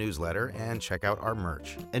subscribe to our newsletter and check out our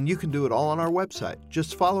merch. And you can do it all on our website.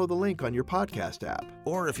 Just follow the link on your podcast app.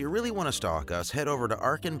 Or if you really want to stalk us, head over to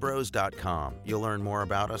arkinbros.com. You'll learn more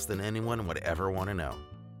about us than anyone would ever want to know.